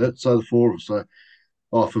Coleman. So the four of us. So,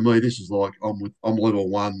 for me, this is like I'm level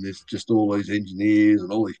one. There's just all these engineers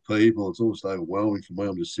and all these people. It's almost overwhelming for me.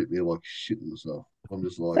 I'm just sitting there like shitting myself. I'm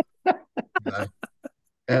just like,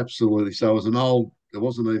 absolutely. So it was it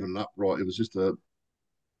wasn't even an upright. It was just I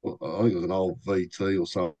think it was an old VT or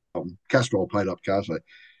something. Castrol paid up car. So,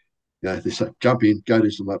 they said, jump in, go do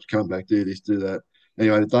some laps, come back, do this, do that.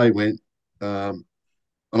 Anyway, the day went. And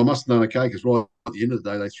I must have done okay because right at the end of the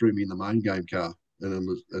day, they threw me in the main game car and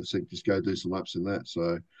said, just go do some laps in that.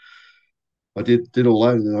 So I did all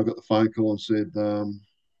that. And then I got the phone call and said,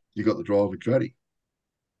 you got the drive with Traddy.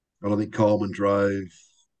 And I think Coleman drove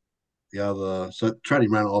the other. So Traddy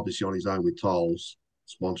ran obviously on his own with Tolls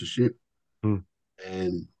sponsorship. Hmm.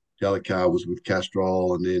 And the other car was with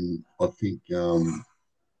Castrol. And then I think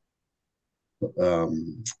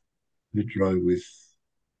who drove with,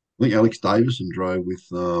 I think Alex Davison drove with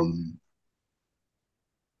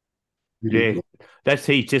Yeah,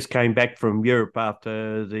 he just came back from Europe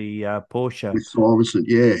after the Porsche. with Simonson.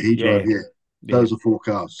 Yeah, he drove. Yeah, those are four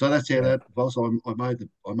cars. So that's how that was. I made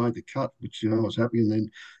the cut, which I was happy. And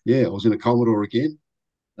then I was in a Commodore again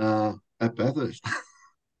at Bathurst.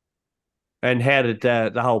 And how did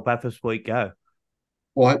the whole Bathurst week go?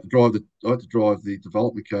 Well, I had to drive the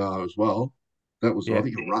development car as well. That was I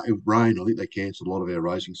think it rained. I think they cancelled a lot of our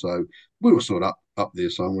racing, so we were sort of up there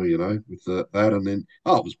somewhere, with that. And then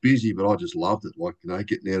it was busy, but I just loved it. Like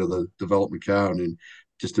getting out of the development car and then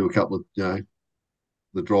just do a couple of the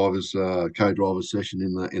drivers co-drivers session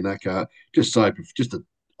in that car. Just a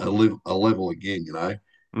level again.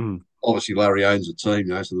 Obviously Larry owns the team,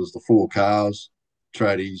 so there's the four cars,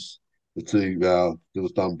 tradies, the two there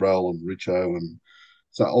was Dumbrell and Richo, and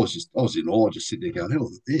so I was in awe, just sitting there going, "Hell,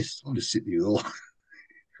 look at this!" I'm just sitting here with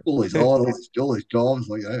all these idols, all these drivers,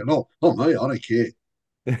 like, "No, not me, I don't care."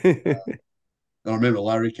 And I remember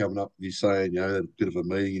Larry coming up and he's saying, a bit of a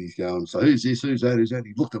meeting, and he's going, "So who's this? Who's that? Who's that?"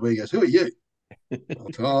 He looked at me and goes, "Who are you?" I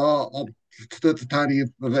said, "Oh, I'm Tony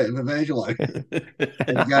Evangelou."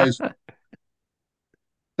 And he goes,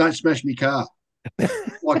 "Don't smash me car."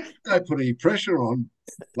 Like, don't put any pressure on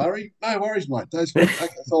Larry. No worries, mate. That's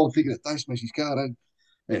all I'm thinking. Don't smash his car.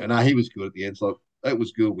 No, he was good at the end. So it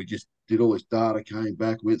was good. We just did all this data, came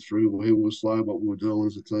back, went through where we were slow, what we were doing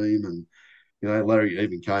as a team. And, Larry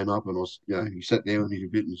even came up and he sat down with me a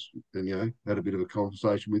bit and had a bit of a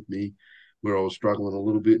conversation with me where I was struggling a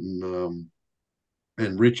little bit. And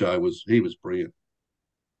Richo was brilliant.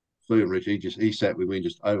 Flew and Rich, he sat with me and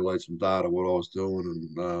just overlaid some data what I was doing.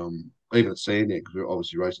 And even at Sandown, because we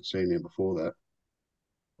obviously raced at Sandown before that,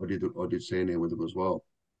 I did Sandown with him as well.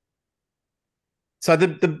 So the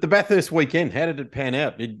Bathurst weekend, how did it pan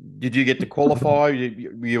out? Did you get to qualify?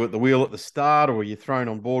 Were you at the wheel at the start, or were you thrown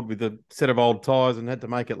on board with a set of old tyres and had to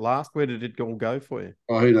make it last? Where did it all go for you?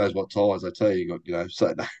 Oh, who knows what tyres? I tell you,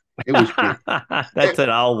 so it was pretty. That's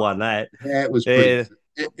an old one, that. Yeah, it was pretty.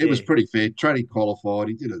 It was pretty fair. Traddy qualified.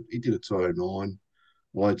 He did a 209,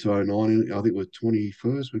 low 209. I think it was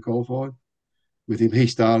 21st we qualified with him. He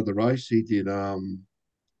started the race. He did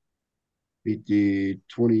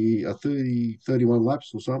 31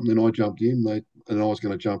 laps or something. Then I jumped in, and I was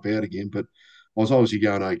going to jump out again, but I was obviously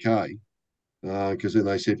going okay because then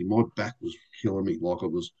they said my back was killing me. Like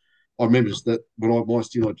I I remember just that when my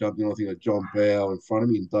stint, I jumped in, I think I had John Bow in front of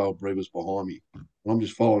me and Dale Bree was behind me. And I'm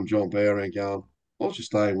just following John Bow around going, I was just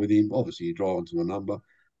staying with him. Obviously, you're driving to a number.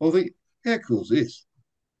 I think, how cool is this?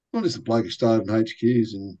 I'm just a bloke who started in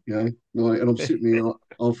HQs and, and I'm sitting there,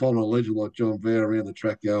 I'm following a legend like John Bow around the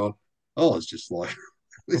track going, oh, it's just like,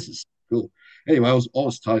 this is cool. Anyway, I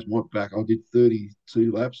was toast my back. I did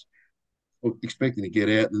 32 laps, expecting to get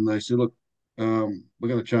out. And then they said, look, we're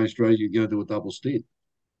going to change strategy. You're going to do a double stint.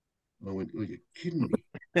 And I went, are you kidding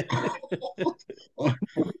me?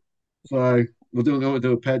 So we're going to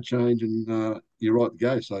do a pad change and you're right to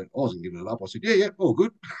go. So I wasn't giving it up. I said, yeah, all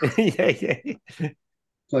good. yeah.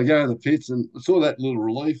 So I go in the pits and I saw that little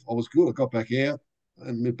relief. I was good. I got back out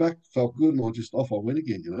and my back felt good and off I went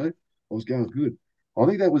again, I was going good. I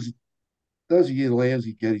think that was a year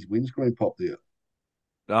Lowsy got his windscreen popped out.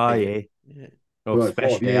 Oh, yeah. Or So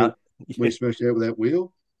smashed out. When he smashed out with that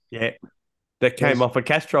wheel. Yeah. That came off a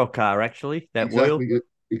Castrol car, actually, that wheel.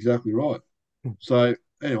 Exactly right. So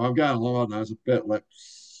anyway, I'm going along. I don't know, it's about lap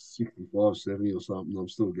 65, 70 or something. I'm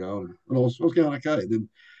still going. And I was going okay. Then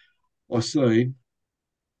I seen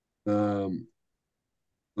there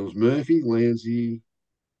was Murphy, Lansey,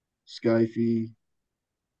 Scafie.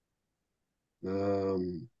 There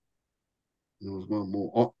was one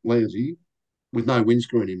more. Oh, Lansey, with no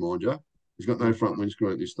windscreen in, mind you. He's got no front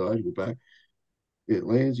windscreen at this stage. We're back. Yeah,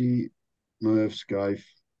 Lansey, Murph, Scaife,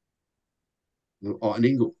 and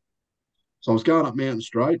Ingle. So I was going up Mountain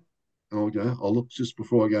Straight. And I looked just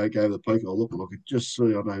before I gave the peak. I looked and I could just see.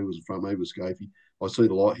 I know who was in front of me was Scafie. I see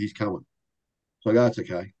the light. He's coming. So I go, it's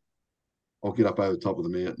okay. I'll get up over the top of the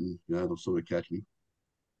mountain. They'll sort of catch me.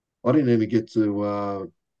 I didn't even get to,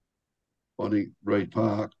 I think, Reed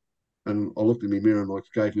Park. And I looked in my mirror and like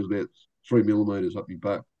Scafie was about 3 millimetres up my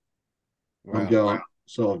back. Wow. I'm going,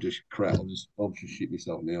 so I've just crap. I'm just shit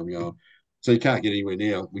myself now. I'm going, so you can't get anywhere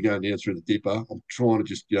now. We're going down through the dipper. I'm trying to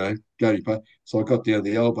just, go to. So I got down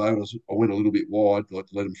the elbow and I went a little bit wide, like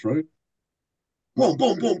to let him through. Boom,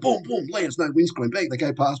 boom, boom, boom, boom. Lands no windscreen. Bang, they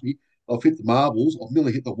go past me. I've hit the marbles. I've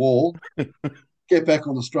nearly hit the wall. Get back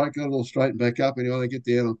on the straight, go a little straight and back up. Anyway, they get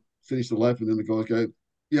down and finish the lap. And then the guys go,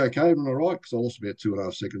 you okay? I'm all right. Because I lost about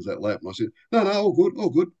 2.5 seconds that lap. And I said, no, all good, all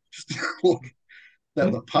good. Just like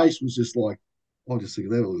that, the pace was just like, I just think,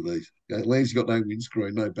 look at these. Lands got no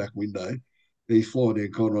windscreen, no back window. He's flying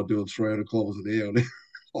down Conrod doing 300 kilometres an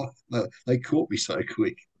hour. They caught me so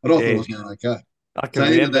quick. But I thought I was going okay. I can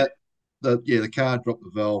remember that. The car dropped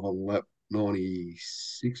the valve on lap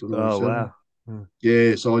 96 or 97. Oh, wow.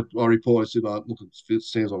 Yeah, so I reported, said, look, it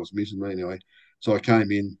sounds like it's missing me anyway. So I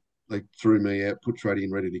came in, they threw me out, put Traddy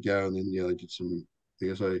in ready to go, and then, they did some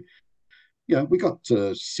things. So, we got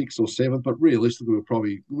to 6th or 7th, but realistically,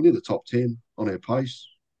 we're near the top 10 on our pace,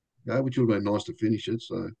 which would have been nice to finish it.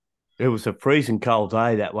 So it was a freezing cold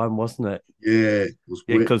day, that one, wasn't it? Yeah, it was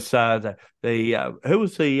wet. Because who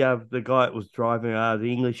was the guy that was driving?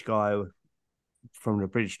 The English guy from the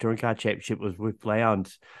British Touring Car Championship was with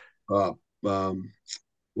Lowndes. What's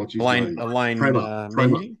his name? Elaine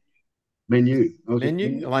Menu.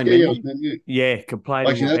 Menu. Yeah,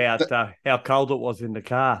 complaining about how cold it was in the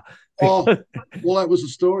car. Well, that was the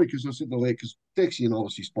story because I said to Land, because Dexian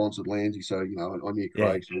obviously sponsored Landsy, so I knew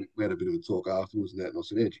Craig, so we had a bit of a talk afterwards and that. And I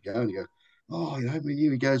said, "How'd you go?" And he goes, "Oh, Menu."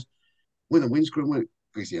 He goes, "When the windscreen went,"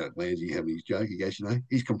 because Landsy having his joke. He goes,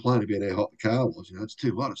 he's complaining about how hot the car was. It's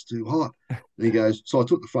too hot. It's too hot. And he goes, so I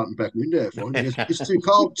took the front and back window for him. He goes, "It's too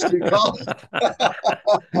cold. It's too cold."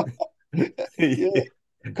 Yeah,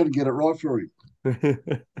 couldn't get it right for him.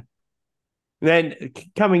 Then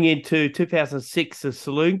coming into 2006, the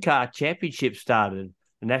Saloon Car Championship started,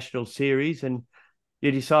 the National Series, and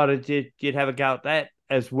you decided you'd have a go at that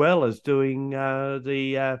as well as doing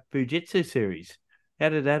the Fujitsu Series. How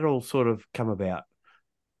did that all sort of come about?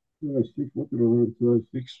 2006, what did I run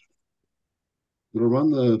 2006? Did I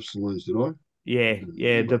run the saloons, did I?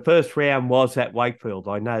 Yeah. The first round was at Wakefield.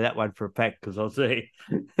 I know that one for a fact because I was there.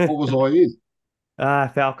 What was I in?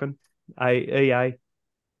 Falcon, EA.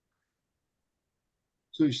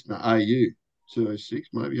 AU, 206,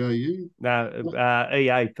 maybe AU. No,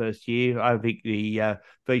 EA first year. I think the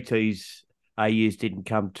VT's AUs didn't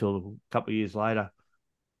come till a couple of years later.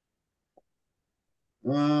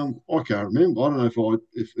 I can't remember. I don't know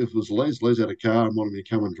if it was Les. Les had a car and wanted me to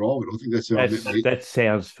come and drive it. I think that's how I met me. That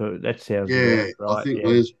sounds yeah. Right. I think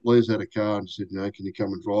Les had a car and said, can you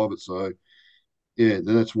come and drive it? So then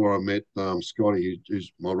that's where I met Scotty,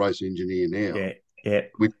 who's my race engineer now. Yeah.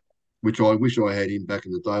 Which I wish I had him back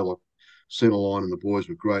in the day. Like Centerline and the boys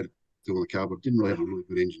were great at doing the car, but didn't really have a really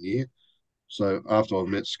good engineer. So after I've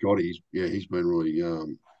met Scotty, he's been really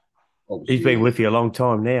he's been with you a long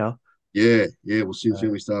time now. Yeah, yeah. Well, since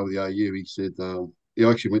then we started with the AU, he said he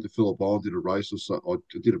actually went to Phillip Island, did a race or so. I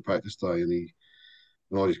did a practice day, and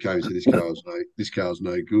I just came and said, this car's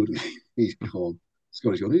no good. And he's gone.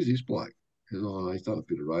 Scotty's gone. Who's this bloke? He goes, oh, he's done a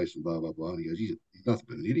bit of racing, blah blah blah. And he goes, he's nothing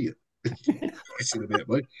but an idiot. I said about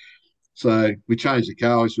me. So we changed the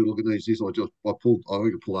car. I said, look, it needs this. I think I pulled half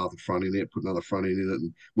the front in it, put another front end in it,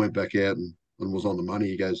 and went back out and was on the money.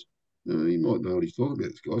 He goes, oh, he might know what he's talking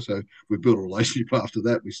about, this guy. So we built a relationship after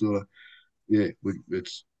that. We sort of, we've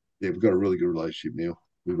got a really good relationship now.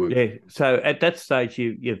 We work. Yeah. So at that stage,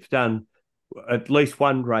 you've done at least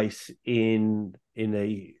one race in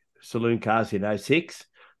the saloon cars in 06,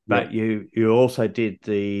 but you also did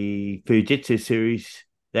the Fujitsu series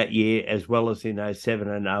that year, as well as in 07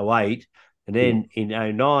 and 08. And then in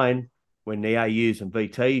 09, when the AUs and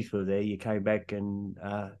VTs were there, you came back and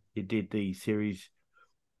you did the series.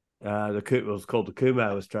 It was called the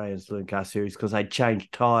Kumo Australian Saloon Car Series because they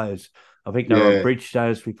changed tyres. I think they were on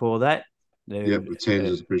Bridgestones before that.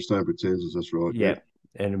 Pretenders, Bridgestone Pretenders, that's right. Yeah,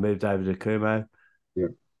 and it moved over to Kumo. Yeah.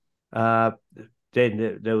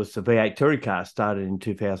 Then there was the V8 touring car started in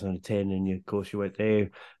 2010, and of course you went there.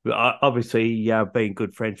 Obviously, being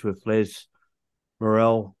good friends with Les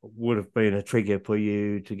Morel would have been a trigger for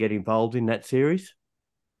you to get involved in that series.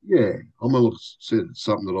 Yeah, I mean, look, it's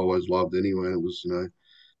something that I always loved anyway. And it was, to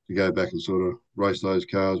go back and sort of race those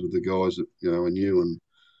cars with the guys that I knew, and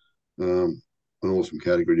an awesome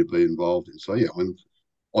category to be involved in. So yeah, I mean,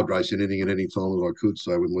 I'd race anything at any time that I could.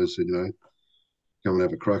 So when Les said, come and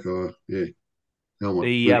have a crack,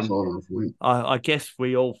 I guess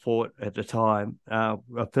we all thought at the time. Our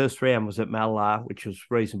first round was at Malar, which was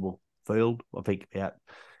reasonable field. I think about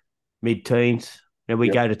mid-teens. Then we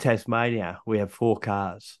go to Tasmania. We have 4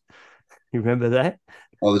 cars. You remember that?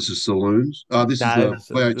 Oh, this is saloons. This is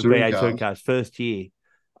the V8 touring cars. First year.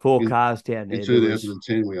 4 cars down there. In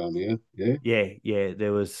 2010 we are now. Yeah. Yeah.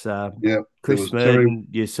 There was was Chris Merton,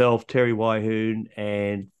 yourself, Terry Wyhoon,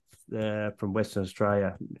 and from Western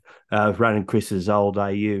Australia, running Chris's old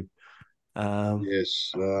AU.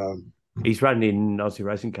 Yes. He's running in Aussie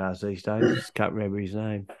racing cars these days. Just can't remember his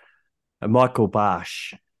name. Michael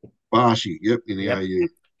Barsh. Barshy, in the AU.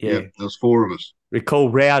 Yeah. There's 4 of us. We call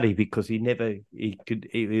Rowdy because he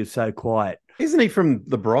was so quiet. Isn't he from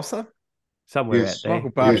the Barossa? Somewhere out there.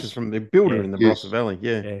 Michael Barsh is from the builder in the Barossa Valley.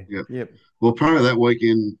 Yeah. Yep. Well, apparently that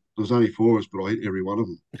weekend there was only 4 of us, but I hit every one of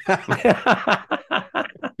them.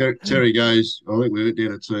 Terry goes, I think we went down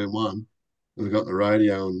to turn 1 and we got the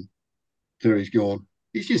radio, and Terry's gone,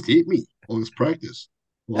 he's just hit me on this practice.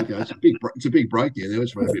 Well, okay, it's a big breakdown there.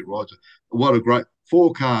 It's ran a bit right. What a great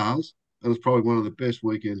 4 cars. It was probably one of the best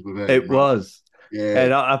weekends we've had. It was. Yeah.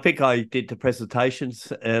 And I think I did the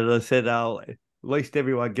presentations and I said, at least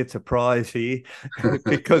everyone gets a prize here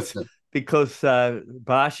because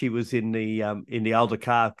Barshy was in the older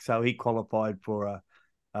car, so he qualified for a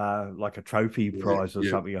trophy prize or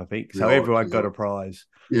something, I think. So everyone got a prize.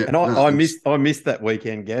 Yeah. And I missed that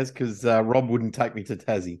weekend, Gaz, because Rob wouldn't take me to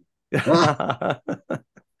Tassie. That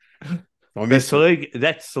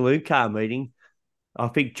saloon car meeting, I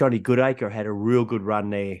think Johnny Goodacre had a real good run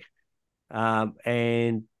there.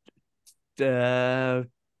 And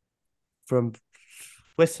from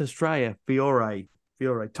Western Australia, Todd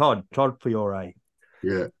Fiore.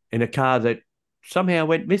 Yeah. In a car that somehow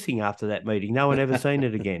went missing after that meeting. No one ever seen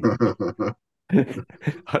it again. I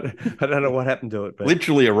don't know what happened to it. But...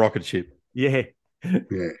 Literally a rocket ship. Yeah.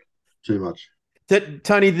 Yeah. Too much.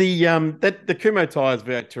 Tony, the Kumo Tyres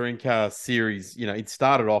V8 touring car series, it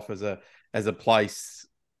started off as a place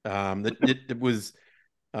that it was.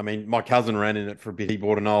 I mean, my cousin ran in it for a bit. He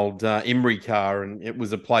bought an old Emery car, and it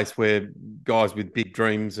was a place where guys with big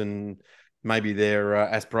dreams and maybe their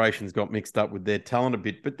aspirations got mixed up with their talent a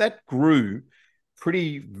bit. But that grew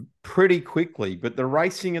pretty quickly. But the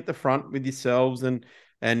racing at the front with yourselves and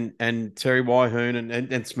Terry Wyhoon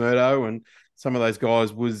and Smurdo and some of those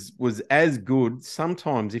guys was as good,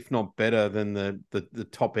 sometimes if not better than the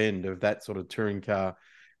top end of that sort of touring car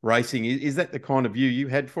racing. Is that the kind of view you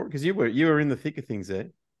had for it? Because you were in the thick of things there.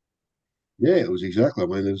 Yeah, it was exactly. I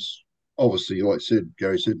mean, there's obviously, like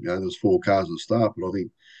Gary said, there's 4 cars at the start, but I think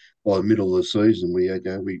by the middle of the season we had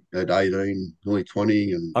 18, nearly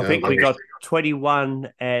 20, and I think we got 21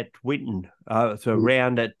 at Winton. So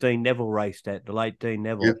round that Dean Neville raced at, the late Dean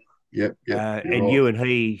Neville. Yep. And you and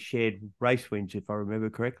he shared race wins, if I remember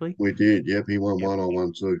correctly. We did. Yep, he won 1, I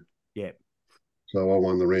won 2. Yep. So I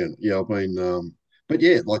won the round. Yeah, I've been. But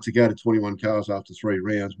yeah, like to go to 21 cars after 3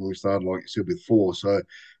 rounds when we started, like you said, with 4. So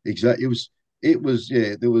exactly, it was there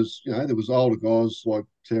was older guys like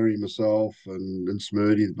Terry, myself, and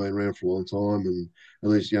Smurdy had been around for a long time, and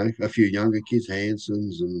there's a few younger kids,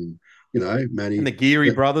 Hansons and Manny. And the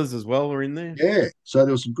Geary brothers as well are in there. Yeah, so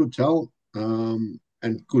there was some good talent and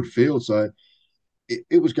good field. So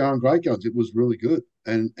it was going great guns. It was really good,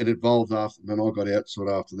 and it evolved after. When I got out sort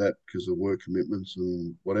of after that because of work commitments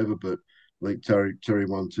and whatever. But I think Terry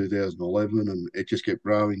won 2011, and it just kept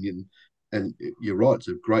growing. And you're right, it's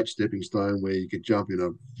a great stepping stone where you could jump in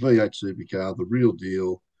a V8 supercar, the real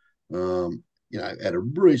deal. At a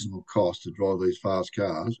reasonable cost to drive these fast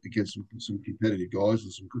cars against some competitive guys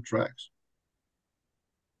and some good tracks.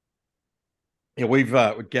 Yeah, we've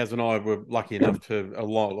Gaz and I were lucky enough to a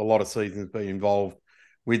lot of seasons be involved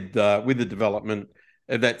with the development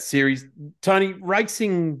of that series. Tony,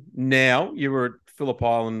 racing now, you were at Phillip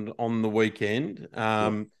Island on the weekend.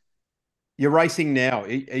 You're racing now. Are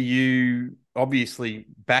you obviously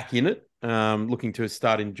back in it, looking to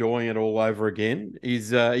start enjoying it all over again?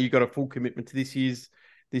 You got a full commitment to this year's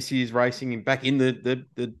racing and back in the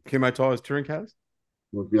Kumho Tyres touring cars?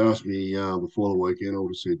 Well, if you asked me before the weekend, I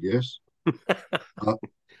would have said yes.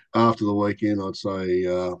 After the weekend, I'd say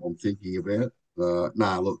I'm thinking about.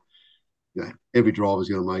 Look, every driver's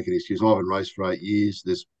going to make an excuse. I haven't raced for 8 years.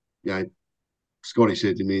 Scotty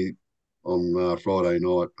said to me on Friday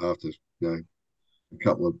night after a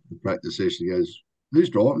couple of practice sessions, he goes, "Who's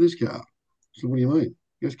driving this car?" I said, "What do you mean?"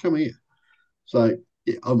 He goes, "Come here." So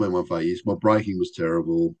yeah, I've been one for 8 years. My braking was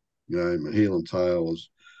terrible. My heel and tail was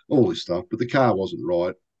all this stuff, but the car wasn't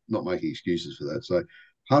right. Not making excuses for that. So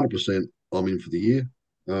 100% I'm in for the year.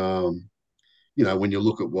 When you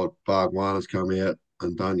look at what Bargwanna's come out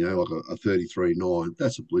and done, like a 33.9,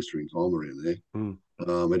 that's a blistering time around there. And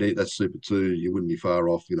that's Super 2, you wouldn't be far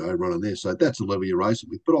off, running there. So that's a level you're racing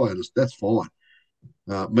with, but I understand that's fine.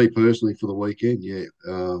 Me personally, for the weekend,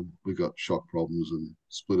 we've got shock problems and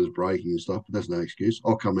splitters breaking and stuff, but that's no excuse.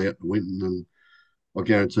 I'll come out to Winton, and I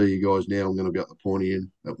guarantee you guys now I'm going to be at the pointy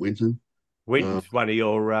end at Winton. Winton's one of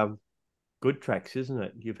your good tracks, isn't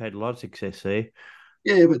it? You've had a lot of success there.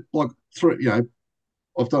 Yeah, but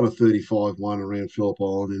I've done a 35-1 around Phillip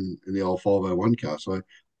Island in the old 501 car, so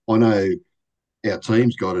I know our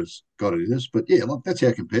team's got it in us. But yeah, that's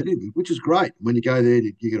how competitive, which is great. When you go there,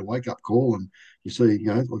 you get a wake up call, and you see,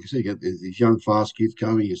 like you see, you get these young fast kids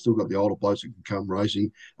coming. You still got the older blokes that can come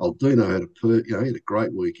racing. Aldino had he had a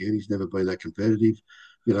great weekend. He's never been that competitive.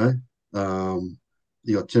 You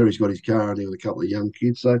got Terry's got his car in there with a couple of young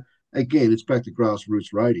kids. So again, it's back to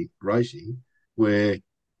grassroots racing, where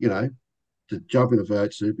to jump in a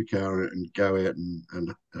V8 supercar and go out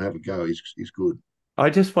and have a go is good. I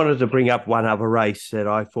just wanted to bring up one other race that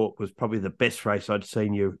I thought was probably the best race I'd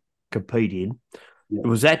seen you compete in. Yeah. It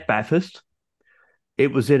was at Bathurst.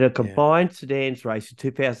 It was in a combined sedans race in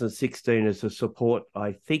 2016 as a support,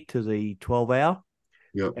 I think, to the 12-hour.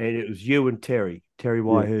 Yep. And it was you and Terry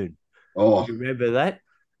Wyhoon. Oh. You remember that?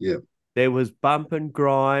 Yeah. There was bump and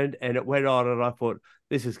grind, and it went on, and I thought,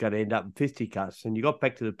 this is going to end up in fisticuffs. And you got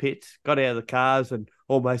back to the pits, got out of the cars, and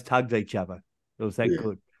almost hugged each other. It was that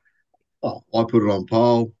good. Oh, I put it on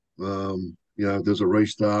pole. There's a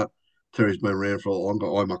restart. Terry's been around for a lot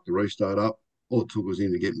longer. I mucked the restart up. All it took was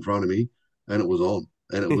him to get in front of me, and it was on.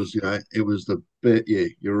 And it was, it was the bet. Yeah,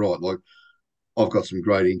 you're right. Like, I've got some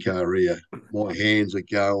great in-car rear. My hands are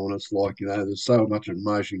going. It's like, there's so much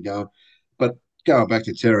emotion going. But going back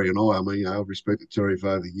to Terry and I mean, I've respected Terry for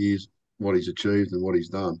over the years, what he's achieved and what he's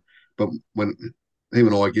done. But when him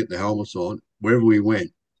and I get the helmets on, wherever we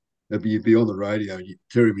went, you'd be on the radio, and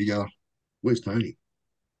Terry would be going, "Where's Tony?"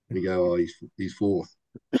 And he'd go, "Oh, he's fourth."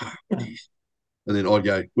 And then I'd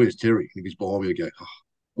go, "Where's Terry?" And he's behind me. I'd go, "Oh."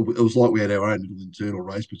 It was like we had our own little internal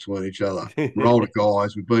race between each other. We're older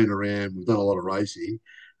guys. We've been around. We've done a lot of racing.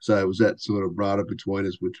 So it was that sort of rata between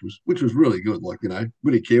us, which was really good. Like, we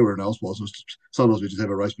didn't care where anyone else was. Sometimes we just have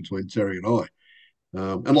a race between Terry and I.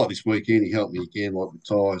 And like this weekend, he helped me again, like with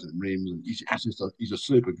tyres and rims. And he's a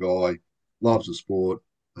super guy, loves the sport.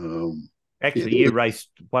 Actually, you raced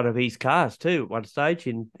one of his cars too at one stage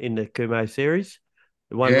in the Kumho series,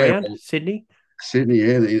 the one round, Sydney.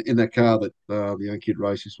 In that car that the young kid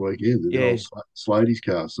raced this weekend, the old Slady's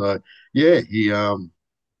car. So his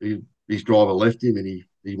driver left him, and he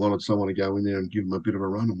wanted someone to go in there and give him a bit of a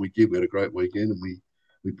run, and we did. We had a great weekend, and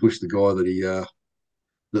we pushed the guy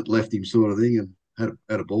that left him, sort of thing, and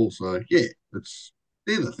had a ball. So yeah,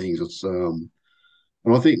 they're the things. It's and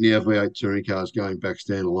I think now V8 touring cars going back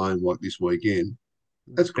standalone like this weekend,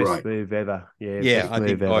 that's great. Best move ever. Yeah, I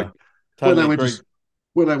think ever. I totally agree.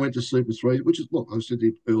 When they went to Super 3, which is, look, I said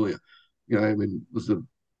it earlier, there's the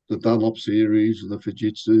Dunlop series and the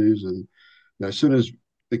Fujitsus, and as soon as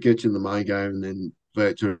it gets in the main game and then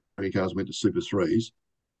V8 touring cars went to Super 3s,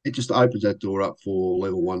 it just opens that door up for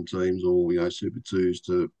level 1 teams or, Super 2s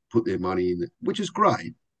to put their money in, which is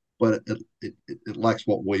great. but it lacks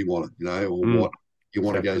what we wanted, or what you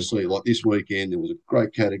want to go see. Like this weekend, there was a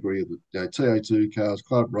great category of TA2 cars,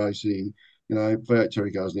 club racing, V8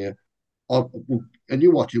 Terry cars now. And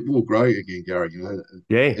you watch it, will grow again, Gary.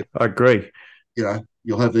 Yeah, I agree.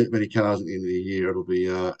 You'll have that many cars at the end of the year. It'll be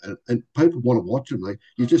and people want to watch them.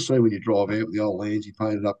 You just see when you drive out with the old Landsy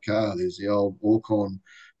painted up car. There's the old Orcon,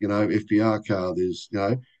 FPR car. There's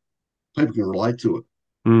people can relate to it.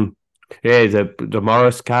 Yeah, the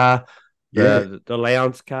Morris car, Yeah, the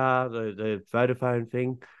Lowndes car, the Vodafone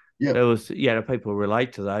thing. yeah. There was people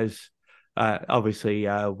relate to those. Obviously,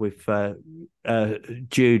 with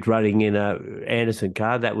Jude running in a Anderson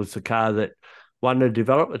car, that was the car that won the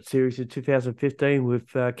development series in 2015 with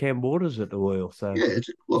Cam Waters at the wheel. So Yeah, it's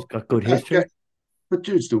got good history. But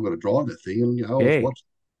Jude's still got to drive that thing, and I was watching.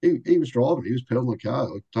 He was driving. He was pedaling the car.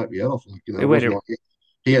 Like, take me out off. It wasn't like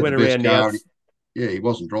he had the best car. He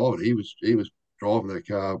wasn't driving. He was driving that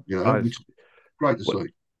car. Which is great to see.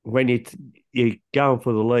 When you're going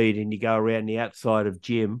for the lead and you go around the outside of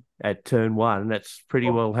Jim at turn one, that's pretty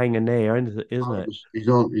well hanging there, isn't it?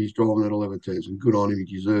 He's driving at 11 tenths, and good on him.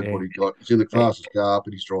 He deserved what he got. He's in the fastest car,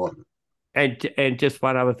 but he's driving it. And just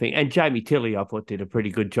one other thing, and Jamie Tilley, I thought, did a pretty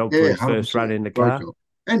good job for his first run in the car. Job.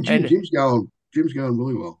 And Jim's going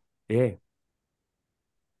really well. Yeah.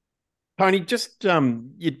 Tony, just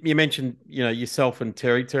you mentioned yourself and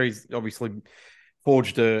Terry. Terry's obviously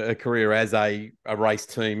forged a career as a race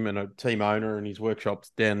team and a team owner, and his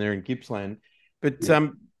workshops down there in Gippsland. But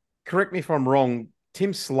correct me if I'm wrong.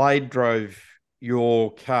 Tim Slade drove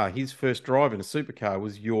your car. His first drive in a supercar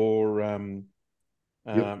was your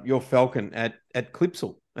Falcon at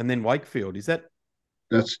Clipsal and then Wakefield. Is that?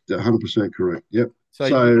 That's 100% correct. Yep.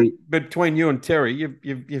 So between you and Terry,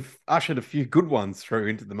 you've ushered a few good ones through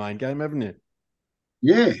into the main game, haven't you?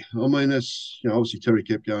 Yeah, I mean that's obviously Terry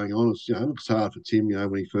kept going on. It's hard for Tim,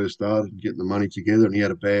 when he first started and getting the money together, and he had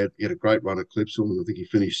a great run at Clipsal, and I think he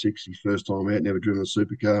finished sixth his first time out, never driven a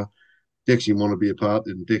supercar. Dexian wanted to be a part,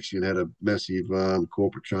 and Dexian had a massive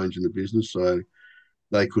corporate change in the business, so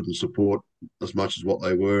they couldn't support as much as what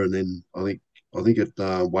they were. And then I think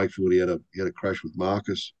at Wakefield he had a crash with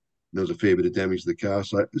Marcus. And there was a fair bit of damage to the car,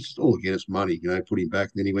 so it's all against money, put him back.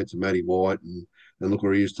 And then he went to Matty White, and look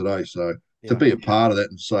where he is today. So to be a part of that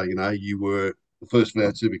and say, you were the first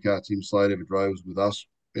V8 supercar Tim Slade ever drove was with us,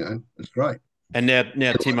 it's great. And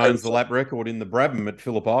now Tim owns the lap record in the Brabham at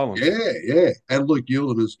Phillip Island. Yeah. And Luke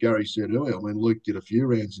Gilden, as Gary said earlier, Luke did a few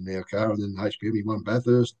rounds in our car, and then HPM, he won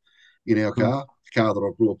Bathurst in our car, the car that I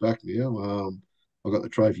brought back now. I've got the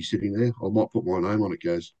trophy sitting there. I might put my name on it,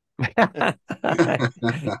 Gaz.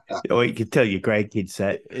 Well, you can tell your grandkids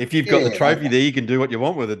that. If you've got the trophy there, you can do what you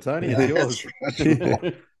want with it, Tony. It's yours.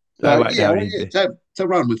 To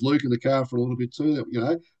run with Luke in the car for a little bit too,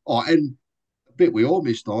 and a bit we all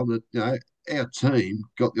missed on that, our team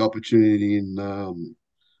got the opportunity in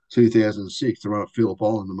 2006 to run at Phillip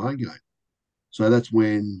Island the main game. So that's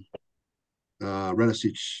when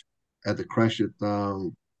Radicic had the crash at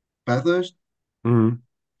Bathurst. Mm-hmm.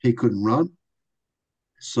 He couldn't run.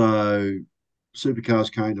 So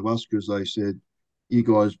Supercars came to us because they said, you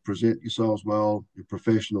guys present yourselves well, you're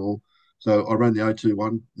professional. So I ran the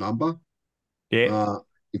 021 number in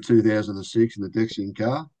 2006 in the Dexian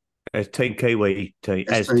car. As Team Kiwi.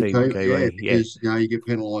 As Team Kiwi. Because, you get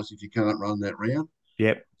penalised if you can't run that round.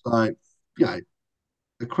 Yep. So,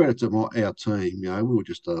 the credit to our team, we were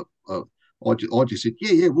just, I just said,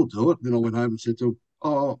 yeah, we'll do it. Then I went home and said to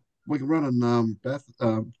him, we can run in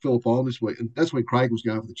Phillip Island this week. And that's when Craig was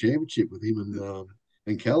going for the championship with him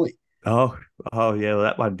and Kelly. Oh, yeah, well,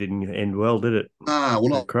 that one didn't end well, did it?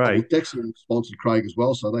 Craig. Dexian sponsored Craig as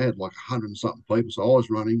well, so they had like 100 and something people. So I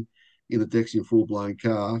was running in a Dexian full-blown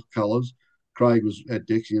car, colours. Craig had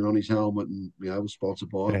Dexian on his helmet and, was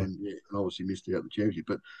sponsored by him and obviously missed out the championship.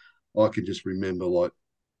 But I can just remember,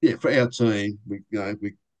 for our team,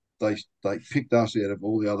 they picked us out of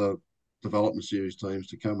all the other development series teams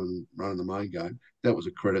to come and run in the main game. That was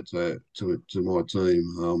a credit to my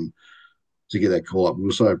team to get that call up. We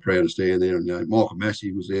were so proud to stand there. And Michael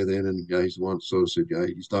Massey was there then, and he's the one that sort of said,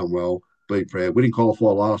 he's done well, be proud. We didn't qualify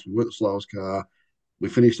last. We weren't the slowest car. We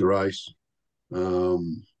finished the race,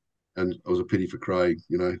 and it was a pity for Craig.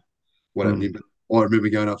 What happened. But I remember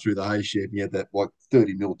going up through the hay shed, and he had that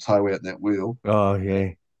 30 mil toe out in that wheel. Oh yeah,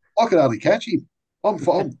 I could hardly catch him. I'm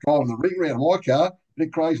driving the ring around my car, and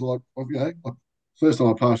then Craig's like, first time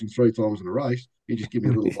I passed him 3 times in a race, he just gave me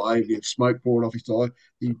a little wave. He had smoke pouring off his tire.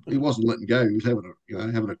 He wasn't letting go. He was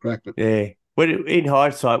having a crack. But in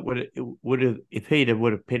hindsight, if he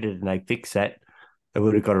would have pitted and they fixed that, they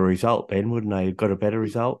would have got a result then, wouldn't they? Got a better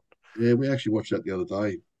result. Yeah, we actually watched that the other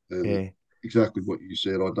day. exactly what you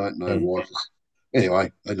said. I don't know Yeah. why.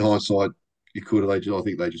 Anyway, in hindsight, you could have. I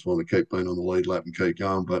think they just wanted to keep being on the lead lap and keep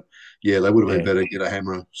going. But yeah, they would have been Yeah. better to get a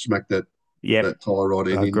hammer, smack that Yep. tie rod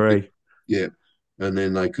I in. agree. Yeah, and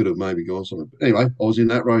then they could have maybe gone something. But anyway, I was in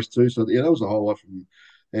that race too. So yeah, that was a highlight from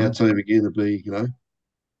our team again to be,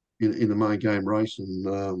 in the main game race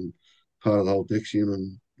and part of the whole Dexian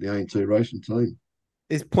and the A&T racing team.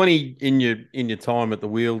 There's plenty in your time at the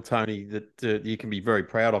wheel, Tony, that you can be very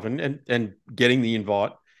proud of, and getting the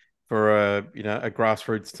invite for a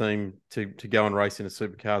grassroots team to go and race in a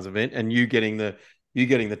supercars event, and you getting the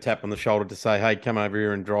tap on the shoulder to say, hey, come over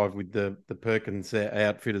here and drive with the Perkins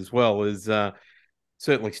outfit as well, is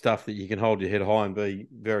certainly stuff that you can hold your head high and be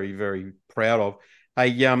very, very proud of.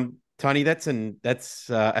 Hey, Tony, that's an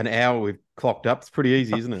hour we've clocked up. It's pretty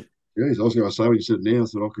easy, isn't it? Jeez, I was going to say when you said it now, I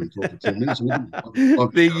thought I couldn't talk for 10 minutes.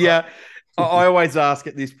 I always ask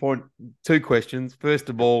at this point 2 questions. First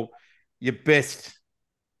of all, your best,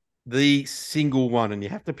 the single one, and you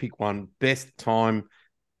have to pick one, best time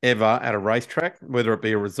ever at a racetrack, whether it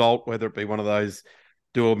be a result, whether it be one of those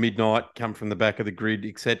do a midnight, come from the back of the grid,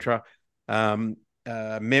 etc.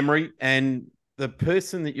 Memory, and the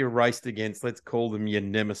person that you raced against, let's call them your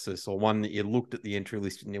nemesis, or one that you looked at the entry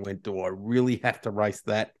list and you went, do I really have to race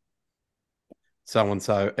that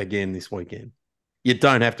so-and-so again this weekend? You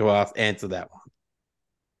don't have to answer that one.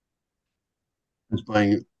 It's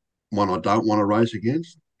being one I don't want to race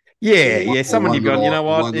against. Yeah. Someone you've got, you know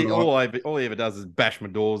what? All He ever does is bash my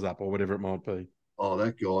doors up or whatever it might be. Oh,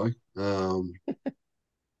 that guy.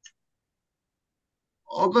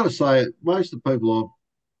 I've got to say, most of the people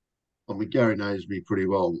Gary knows me pretty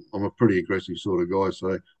well. I'm a pretty aggressive sort of guy,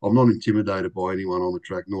 so I'm not intimidated by anyone on the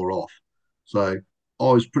track nor off. So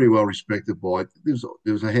I was pretty well respected by. There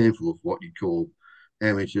was a handful of what you call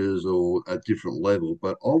amateurs or a different level,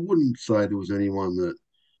 but I wouldn't say there was anyone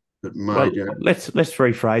that made. Well, let's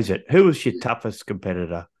rephrase it. Who was your toughest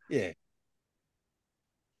competitor? Yeah.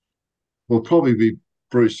 Well, probably be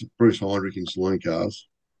Bruce Heinrich in saloon cars.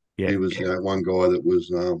 Yeah. He was one guy that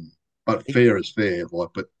was, but fair is fair,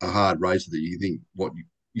 but a hard racer that you think what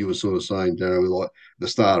you were sort of saying, Darren, like the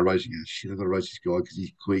start of racing, shit, I've got to race this guy because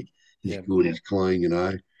he's quick, he's good, he's clean,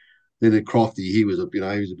 Then the Crofty, he was a bit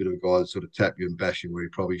of a guy that sort of tap you and bash you where he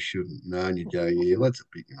probably shouldn't, and you'd go, yeah, that's a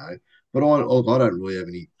big, But I don't really have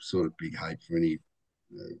any sort of big hate for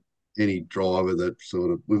any driver that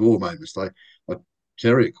sort of, we've all made mistakes. Like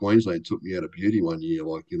Terry at Queensland took me out of beauty one year,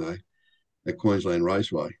 at Queensland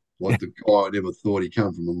Raceway. Like the guy I never thought he'd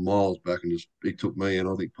come from the miles back and he took me and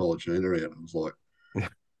I think Policina out. I was like,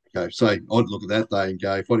 okay, so I'd look at that day and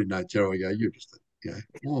go, if I didn't know Terry, I'd go, you're just,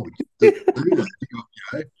 why would you do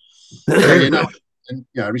that? And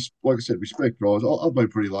like I said, respect drivers. I've been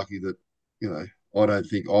pretty lucky that, I don't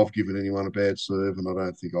think I've given anyone a bad serve and I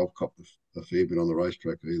don't think I've copped a fair bit on the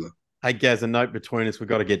racetrack either. Hey, Gaz, a note between us. We've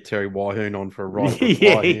got to get Terry Wyhoon on for a right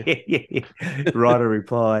reply here. Right a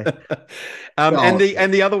reply. And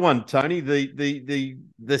the other one, Tony,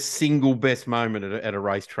 the single best moment at a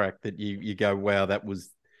racetrack that you go, wow, that was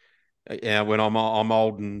when I'm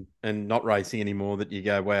old and not racing anymore, that you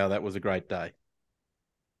go, wow, that was a great day.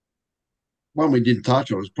 One we didn't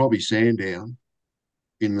touch on was probably Sandown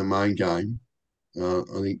in the main game. I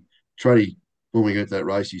think Truddy, when we got that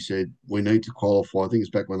race, he said, we need to qualify. I think it's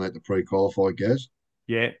back when they had to pre-qualify, Gaz.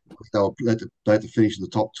 Yeah. They had to finish in the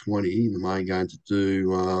top 20 in the main game to do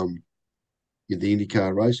the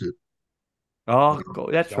IndyCar race. Oh,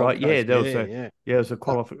 that's right. Yeah, there was a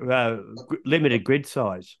limited grid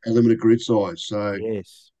size. A limited grid size. So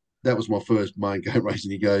yes, that was my first main game race.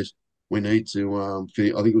 And he goes, we need to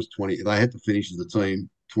finish. I think it was 20. They had to finish as a team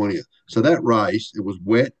 20th. So that race, it was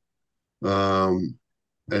wet.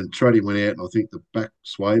 And Truddy went out, and I think the back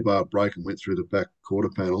sway bar broke and went through the back quarter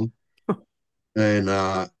panel,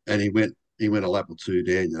 and he went a lap or two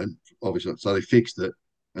down, obviously. So they fixed it,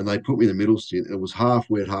 and they put me in the middle stint. It was half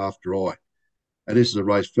wet, half dry, and this is a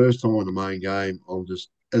race first time in the main game. I'm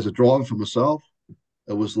just, as a driver for myself,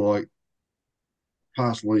 it was like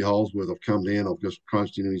past Lee Holsworth. I've come down, I've just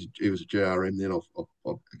crunched in. He was a JRM. Then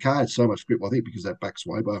the car had so much grip, I think, because that back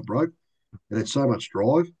sway bar broke. It had so much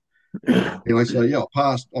drive. Anyway, so I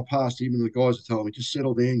passed him, and the guys are telling me, just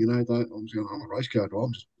settle down, I'm a race car driver,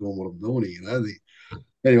 I'm just doing what I'm doing here,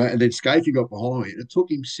 Anyway, and then Scafie got behind me. It took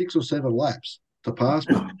him 6 or 7 laps to pass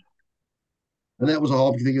me. And that was a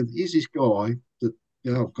whole big thing. Is this guy that,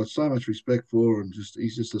 I've got so much respect for, and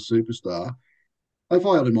he's just a superstar. If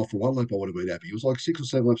I held him off for 1 lap, I would have been happy. It was like 6 or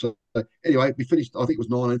 7 laps. So anyway, we finished, I think it was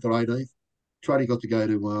 19th or 18th. Truddy got to go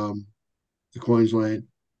to Queensland.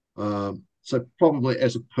 So probably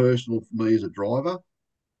as a personal for me as a driver,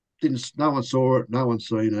 no one saw it, no one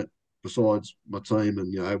seen it. besides my team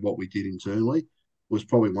and what we did internally, was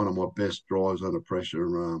probably one of my best drives under pressure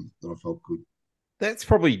that I felt good. That's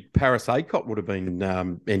probably Paris Acott would have been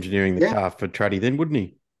engineering the car for Traddy then, wouldn't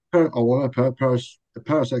he? Paris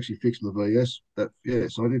actually fixed my VS.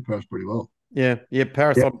 So I did Paris pretty well. Yeah.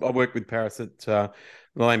 Paris. Yeah. I worked with Paris at the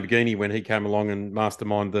Lamborghini when he came along and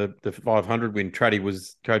masterminded the 500 win. Traddy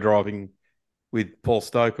was co-driving with Paul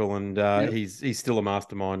Stokel, and he's still a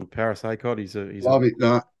mastermind. Paris Acott. He's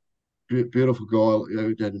beautiful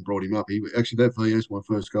guy. Dad brought him up. That VS my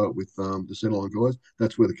first go with the Centerline guys.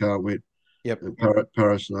 That's where the car went. Yep. And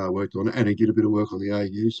Paris worked on it, and he did a bit of work on the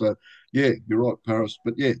AU. So yeah, you're right, Paris.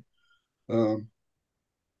 But yeah,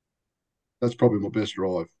 that's probably my best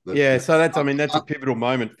drive. So that's a pivotal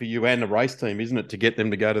moment for you and the race team, isn't it, to get them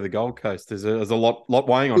to go to the Gold Coast? There's a lot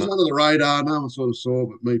weighing on it. It's under the radar. No one sort of saw,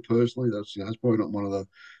 but me personally, that's probably not one of the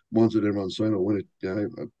ones that everyone's seen. I win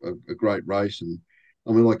a great race, and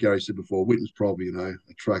I mean, like Gary said before, Witten's probably a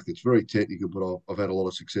track that's very technical, but I've had a lot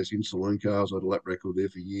of success in saloon cars. I had a lap record there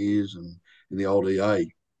for years, and in the old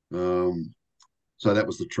EA. So that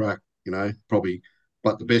was the track, probably.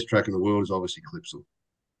 But the best track in the world is obviously Clipsal.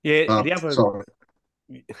 Yeah,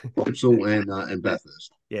 Clipsal and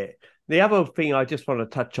Bathurst. Yeah, the other thing I just want to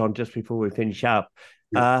touch on just before we finish up,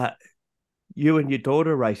 you and your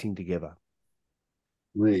daughter racing together.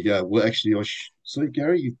 There you go. Well, actually, see,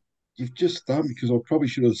 Gary, you've just done, because I probably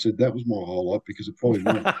should have said that was my highlight, because it probably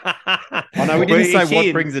won't. I know we didn't say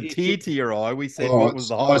what brings a tear to your eye. We said what was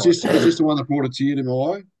the highlight. Is this the one that brought a tear to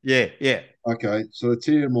my eye? Yeah. Okay, so the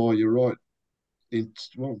tear in my eye, you're right.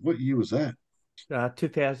 What year was that?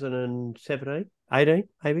 2017, 18,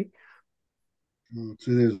 maybe.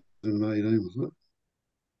 2018, was it?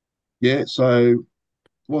 Yeah, so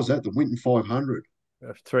what was that? The Winton 500.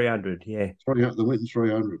 300, yeah. The Winton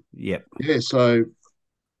 300. Yep. Yeah, so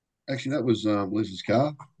actually that was Liz's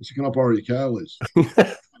car. I said, can I borrow your car, Liz?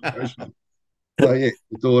 So yeah,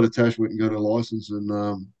 the daughter Tash went and got her license, and I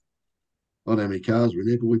don't know how many cars were in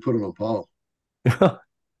there, but we put it on pole. How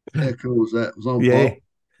cool was that? It was on pole.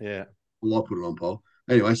 Yeah. Well, I put it on pole.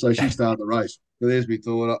 Anyway, so she started the race. So there's my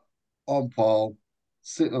daughter on pole,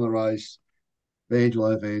 sitting on the race.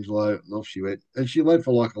 Evangelou, and off she went. And she led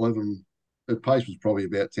for like 11. Her pace was probably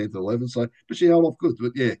about 10th or 11th. So, but she held off good.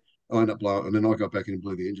 But yeah, I ended up blowing, and then I got back in and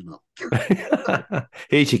blew the engine up.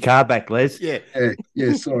 Here's your car back, Les. Yeah.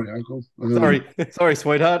 Sorry, Uncle. Sorry,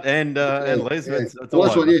 sweetheart, and Les. Yeah. That's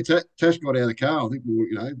what. Tash got out of the car. I think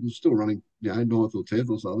we were still running, 9th or 10th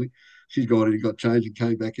or something. She got in, got changed, and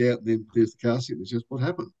came back out. And then there's the car sitting. It's just, what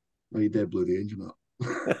happened? Oh, your dad blew the engine up.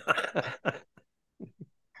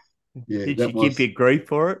 Yeah. Did she give you grief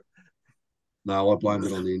for it? No, I blamed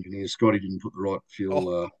it on the engineer. Scotty didn't put the right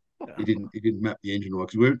fuel. He didn't map the engine right,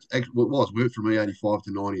 because we went from E85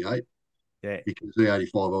 to 98. Yeah. Because E85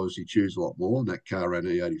 obviously chews a lot more, and that car ran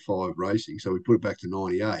E85 racing, so we put it back to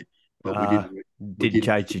 98. But we didn't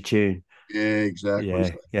change the tune. Yeah, exactly. Yeah,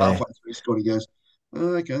 so halfway through, Scotty goes,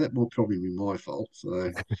 okay, that might probably be my fault.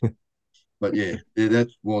 So, but yeah, that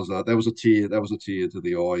was a tear. That was a tear to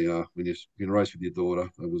the eye when you race with your daughter.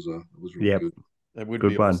 That was really good. That would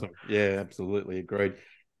be awesome. Yeah, absolutely agreed.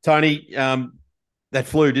 Tony, that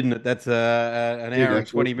flew, didn't it? That's an hour and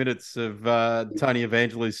 20 minutes of Tony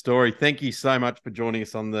Evangelou's story. Thank you so much for joining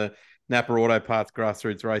us on the NAPA Auto Parts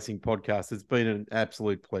Grassroots Racing podcast. It's been an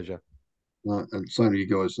absolute pleasure. And same to you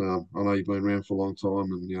guys. I know you've been around for a long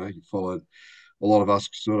time, and you followed a lot of us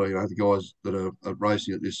sort of, the guys that are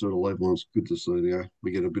racing at this sort of level. It's good to see.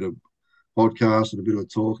 we get a bit of podcast and a bit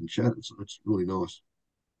of talk and chat. It's really nice.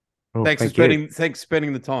 Oh, thanks for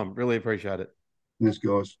spending the time. Really appreciate it. Yes,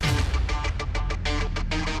 guys.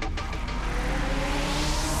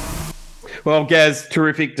 Well, Gaz,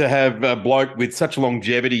 terrific to have a bloke with such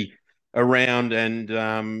longevity around, and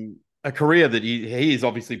a career that he is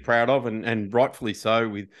obviously proud of, and rightfully so,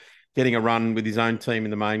 with getting a run with his own team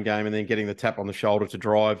in the main game, and then getting the tap on the shoulder to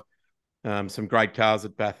drive some great cars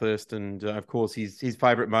at Bathurst, and of course his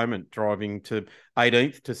favourite moment, driving to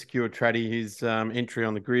 18th to secure Traddy his entry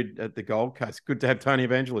on the grid at the Gold Coast. Good to have Tony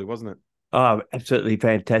Evangelou, wasn't it? Oh, absolutely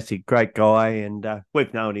fantastic. Great guy. And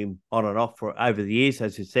we've known him on and off for over the years.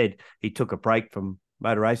 As you said, he took a break from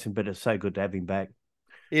motor racing, but it's so good to have him back.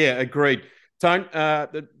 Yeah, agreed.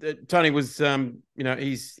 Tony was,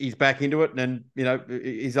 he's back into it, and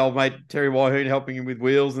his old mate Terry Wyhoon helping him with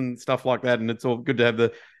wheels and stuff like that. And it's all good to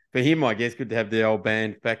have for him, I guess, good to have the old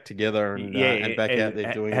band back together and back out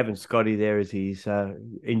there doing having Scotty there as his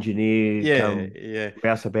engineer.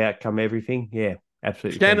 Rouseabout, come everything. Yeah,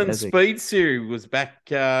 absolutely. Shannon fantastic. Speed Series was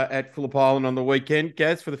back at Phillip Island on the weekend,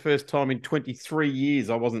 Gaz, for the first time in 23 years.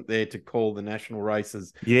 I wasn't there to call the national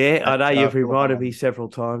races. Yeah, I know you've reminded me several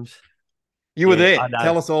times. You were Yeah, there. I know.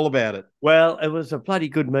 Tell us all about it. Well, it was a bloody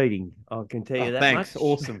good meeting. I can tell you that Thanks. much.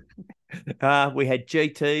 Awesome. We had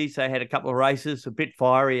GTs. They had a couple of races, a bit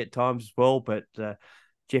fiery at times as well. But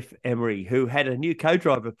Jeff Emery, who had a new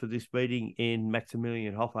co-driver for this meeting in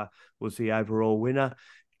Maximilian Hoffer, was the overall winner.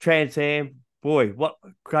 Trans Am, boy, what a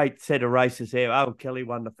great set of races there. Owen Kelly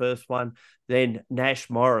won the first one. Then Nash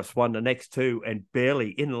Morris won the next two, and barely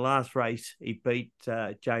in the last race, he beat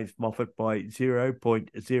James Moffat by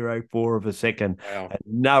 0.04 of a second. Wow. And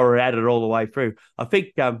Noah at it all the way through. I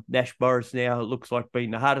think Nash Morris now looks like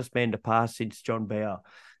being the hardest man to pass since John Bauer.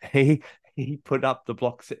 He put up the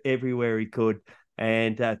blocks everywhere he could.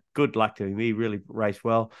 And good luck to him. He really raced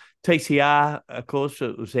well. TCR, of course,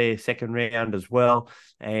 it was their second round as well.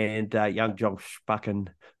 And young Josh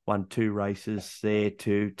Buchan won 2 races there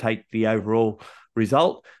to take the overall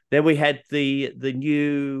result. Then we had the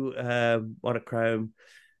new monochrome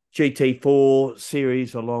GT4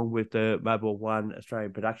 series along with the Mobile One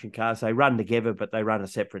Australian production cars. They run together, but they run a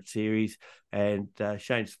separate series. And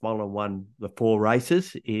Shane Smolin won the 4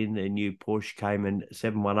 races in the new Porsche Cayman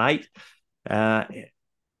 718.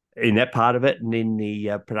 In that part of it, and in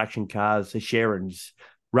the production cars, the Sherrans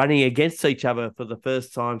running against each other for the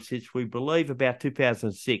first time since we believe about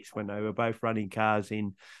 2006, when they were both running cars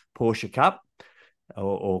in Porsche Cup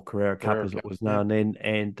or Carrera Cup as it was known then.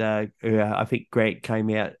 And I think Grant came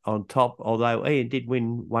out on top, although Ian did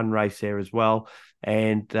win one race there as well.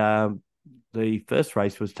 And the first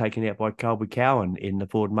race was taken out by Colby Cowan in the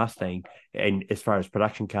Ford Mustang, and as far as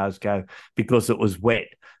production cars go, because it was wet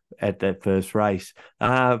at that first race.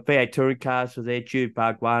 V8 touring cars were there. Jude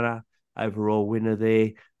Bargwana, overall winner there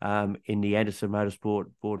in the Anderson Motorsport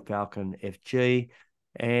Ford Falcon FG.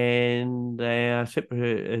 And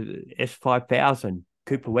S5000,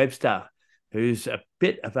 Cooper Webster, who's a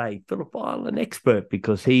bit of a Phillip Island expert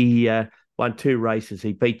because he won 2 races.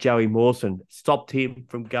 He beat Joey Mawson, stopped him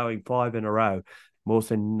from going 5 in a row.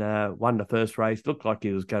 Mawson won the first race, looked like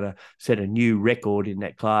he was going to set a new record in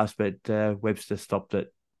that class, but Webster stopped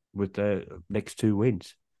it with the next 2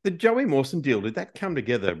 wins. The Joey Mawson deal, did that come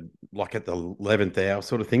together like at the 11th hour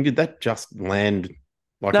sort of thing? Did that just land?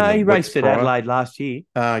 Like no, he raced at Adelaide last year.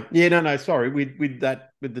 Sorry, with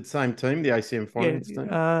the same team, the ACM Finance team.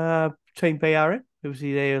 Team BRM. Was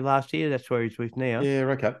he there last year? That's where he's with now. Yeah,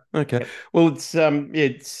 okay. Yep. Well,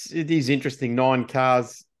 it is interesting. 9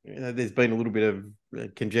 cars. There's been a little bit of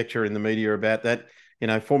conjecture in the media about that.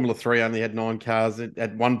 Formula 3 only had 9 cars.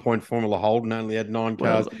 At one point, Formula Holden only had 9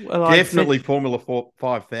 cars. Well, definitely Formula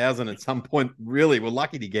 5000 at some point. Really, we're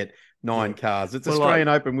lucky to get 9 cars. It's Australian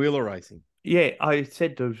open wheeler racing. Yeah, I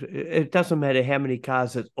said it doesn't matter how many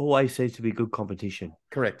cars, it always seems to be good competition.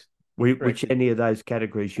 Correct. Which any of those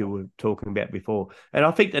categories you were talking about before. And I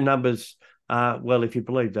think the numbers, if you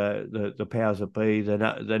believe the powers that be,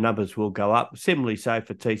 the numbers will go up. Similarly so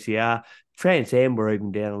for TCR. Trans Am were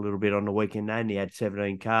even down a little bit on the weekend. They only had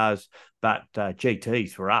 17 cars, but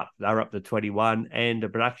GTs were up. They were up to 21, and the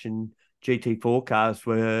production GT4 cars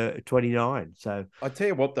were 29. So I tell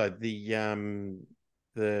you what, though,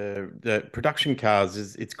 the production cars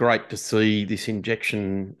it's great to see this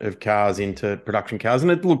injection of cars into production cars,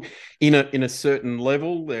 and look in a certain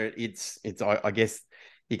level there. It's I guess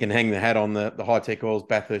you can hang the hat on the High Tech Oils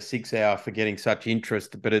Bathurst 6 hour for getting such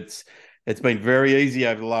interest, but it's been very easy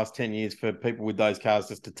over the last 10 years for people with those cars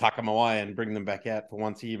just to tuck them away and bring them back out for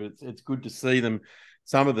once a year. But it's good to see them,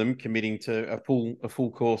 some of them committing to a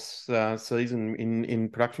full course season in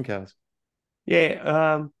production cars.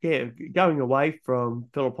 Yeah, going away from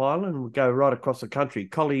Phillip Island, we go right across the country.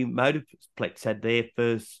 Collie Motorplex had their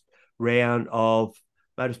first round of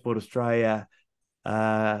Motorsport Australia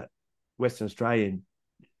Western Australian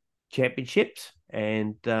Championships,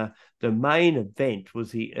 and the main event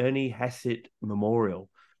was the Ernie Hassett Memorial.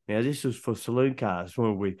 Now, this was for saloon cars.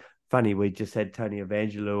 We just had Tony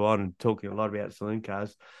Evangelou on and talking a lot about saloon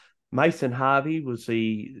cars. Mason Harvey was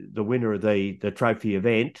the winner of the trophy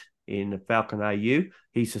event in the Falcon AU.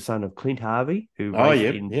 He's the son of Clint Harvey, who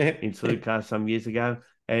raced in saloon cars some years ago.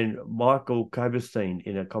 And Michael Koberstein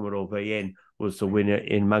in a Commodore VN was the winner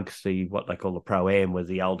in amongst what they call the Pro-Am, with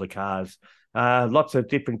the older cars. Lots of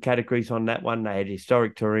different categories on that one. They had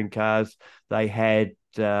historic touring cars. They had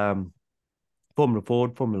Formula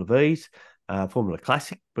Ford, Formula Vs, Formula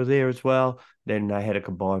Classic were there as well. Then they had a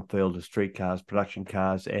combined field of street cars, production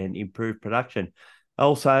cars, and improved production.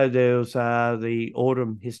 Also, there was the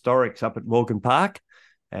Autumn Historics up at Morgan Park.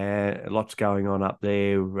 Lots going on up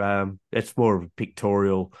there. That's more of a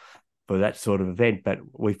pictorial for that sort of event, but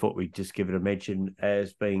we thought we'd just give it a mention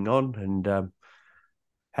as being on, and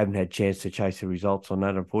haven't had a chance to chase the results on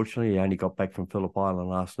that, unfortunately. I only got back from Phillip Island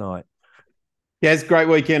last night. Yeah, it's a great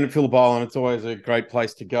weekend at Phillip Island. It's always a great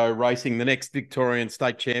place to go racing. The next Victorian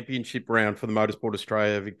State Championship round for the Motorsport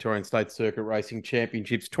Australia Victorian State Circuit Racing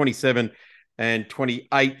Championships, 27 and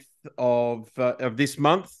 28th of this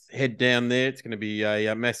month. Head down there. It's going to be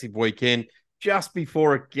a massive weekend just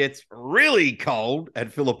before it gets really cold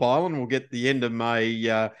at Phillip Island. We'll get the end of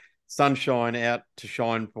May sunshine out to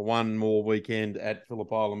shine for one more weekend at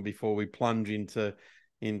Phillip Island before we plunge into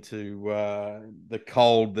the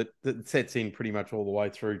cold that sets in pretty much all the way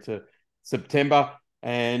through to September.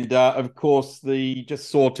 And of course,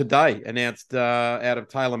 just saw today announced out of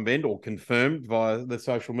Tail and Bend, or confirmed via the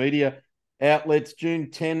social media outlets, June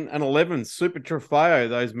 10 and 11, Super Trofeo,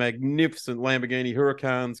 those magnificent Lamborghini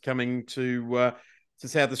Huracans coming to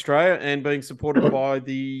South Australia and being supported by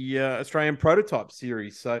the Australian Prototype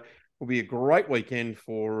Series. So will be a great weekend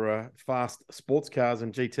for fast sports cars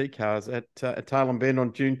and GT cars at Tail and Bend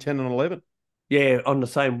on June 10 and 11. Yeah, on the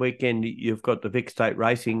same weekend, you've got the Vic State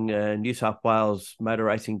Racing New South Wales Motor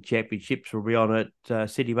Racing Championships will be on at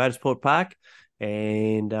Sydney Motorsport Park.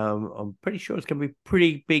 And I'm pretty sure it's going to be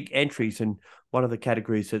pretty big entries. And one of the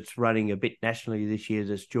categories that's running a bit nationally this year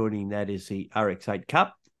that's joining that is the RX8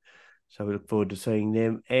 Cup. So we look forward to seeing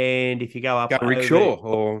them. And if you go up Rick Shaw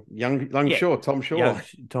or young Shaw, Tom Shaw.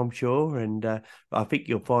 Tom Shaw. And I think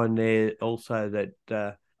you'll find there also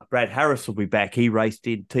that Brad Harris will be back. He raced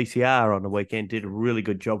in TCR on the weekend, did a really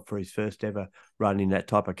good job for his first ever run in that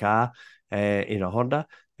type of car in a Honda.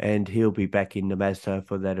 And he'll be back in the Mazda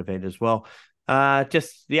for that event as well.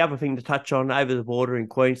 Just the other thing to touch on over the border in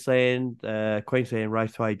Queensland, Queensland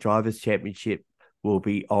Raceway Drivers Championship will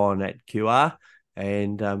be on at QR.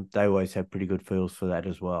 And they always have pretty good feels for that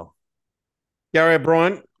as well. Gary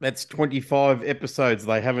O'Brien, that's 25 episodes.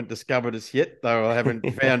 They haven't discovered us yet, though. I haven't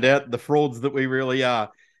found out the frauds that we really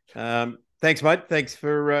are. Thanks, mate. Thanks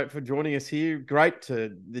for joining us here. Great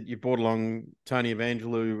that you brought along Tony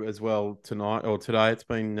Evangelou as well tonight or today. It's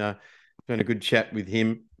been a good chat with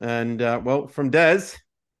him. And from Daz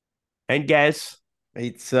and Gaz,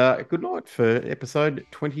 it's good night for episode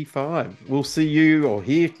 25. We'll see you or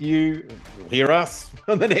hear us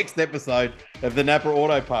on the next episode of the NAPA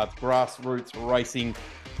Auto Parts Grassroots Racing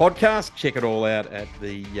Podcast. Check it all out at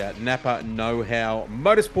the NAPA Know-How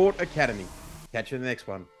Motorsport Academy. Catch you in the next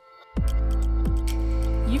one.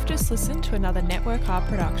 You've just listened to another Network R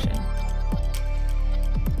production.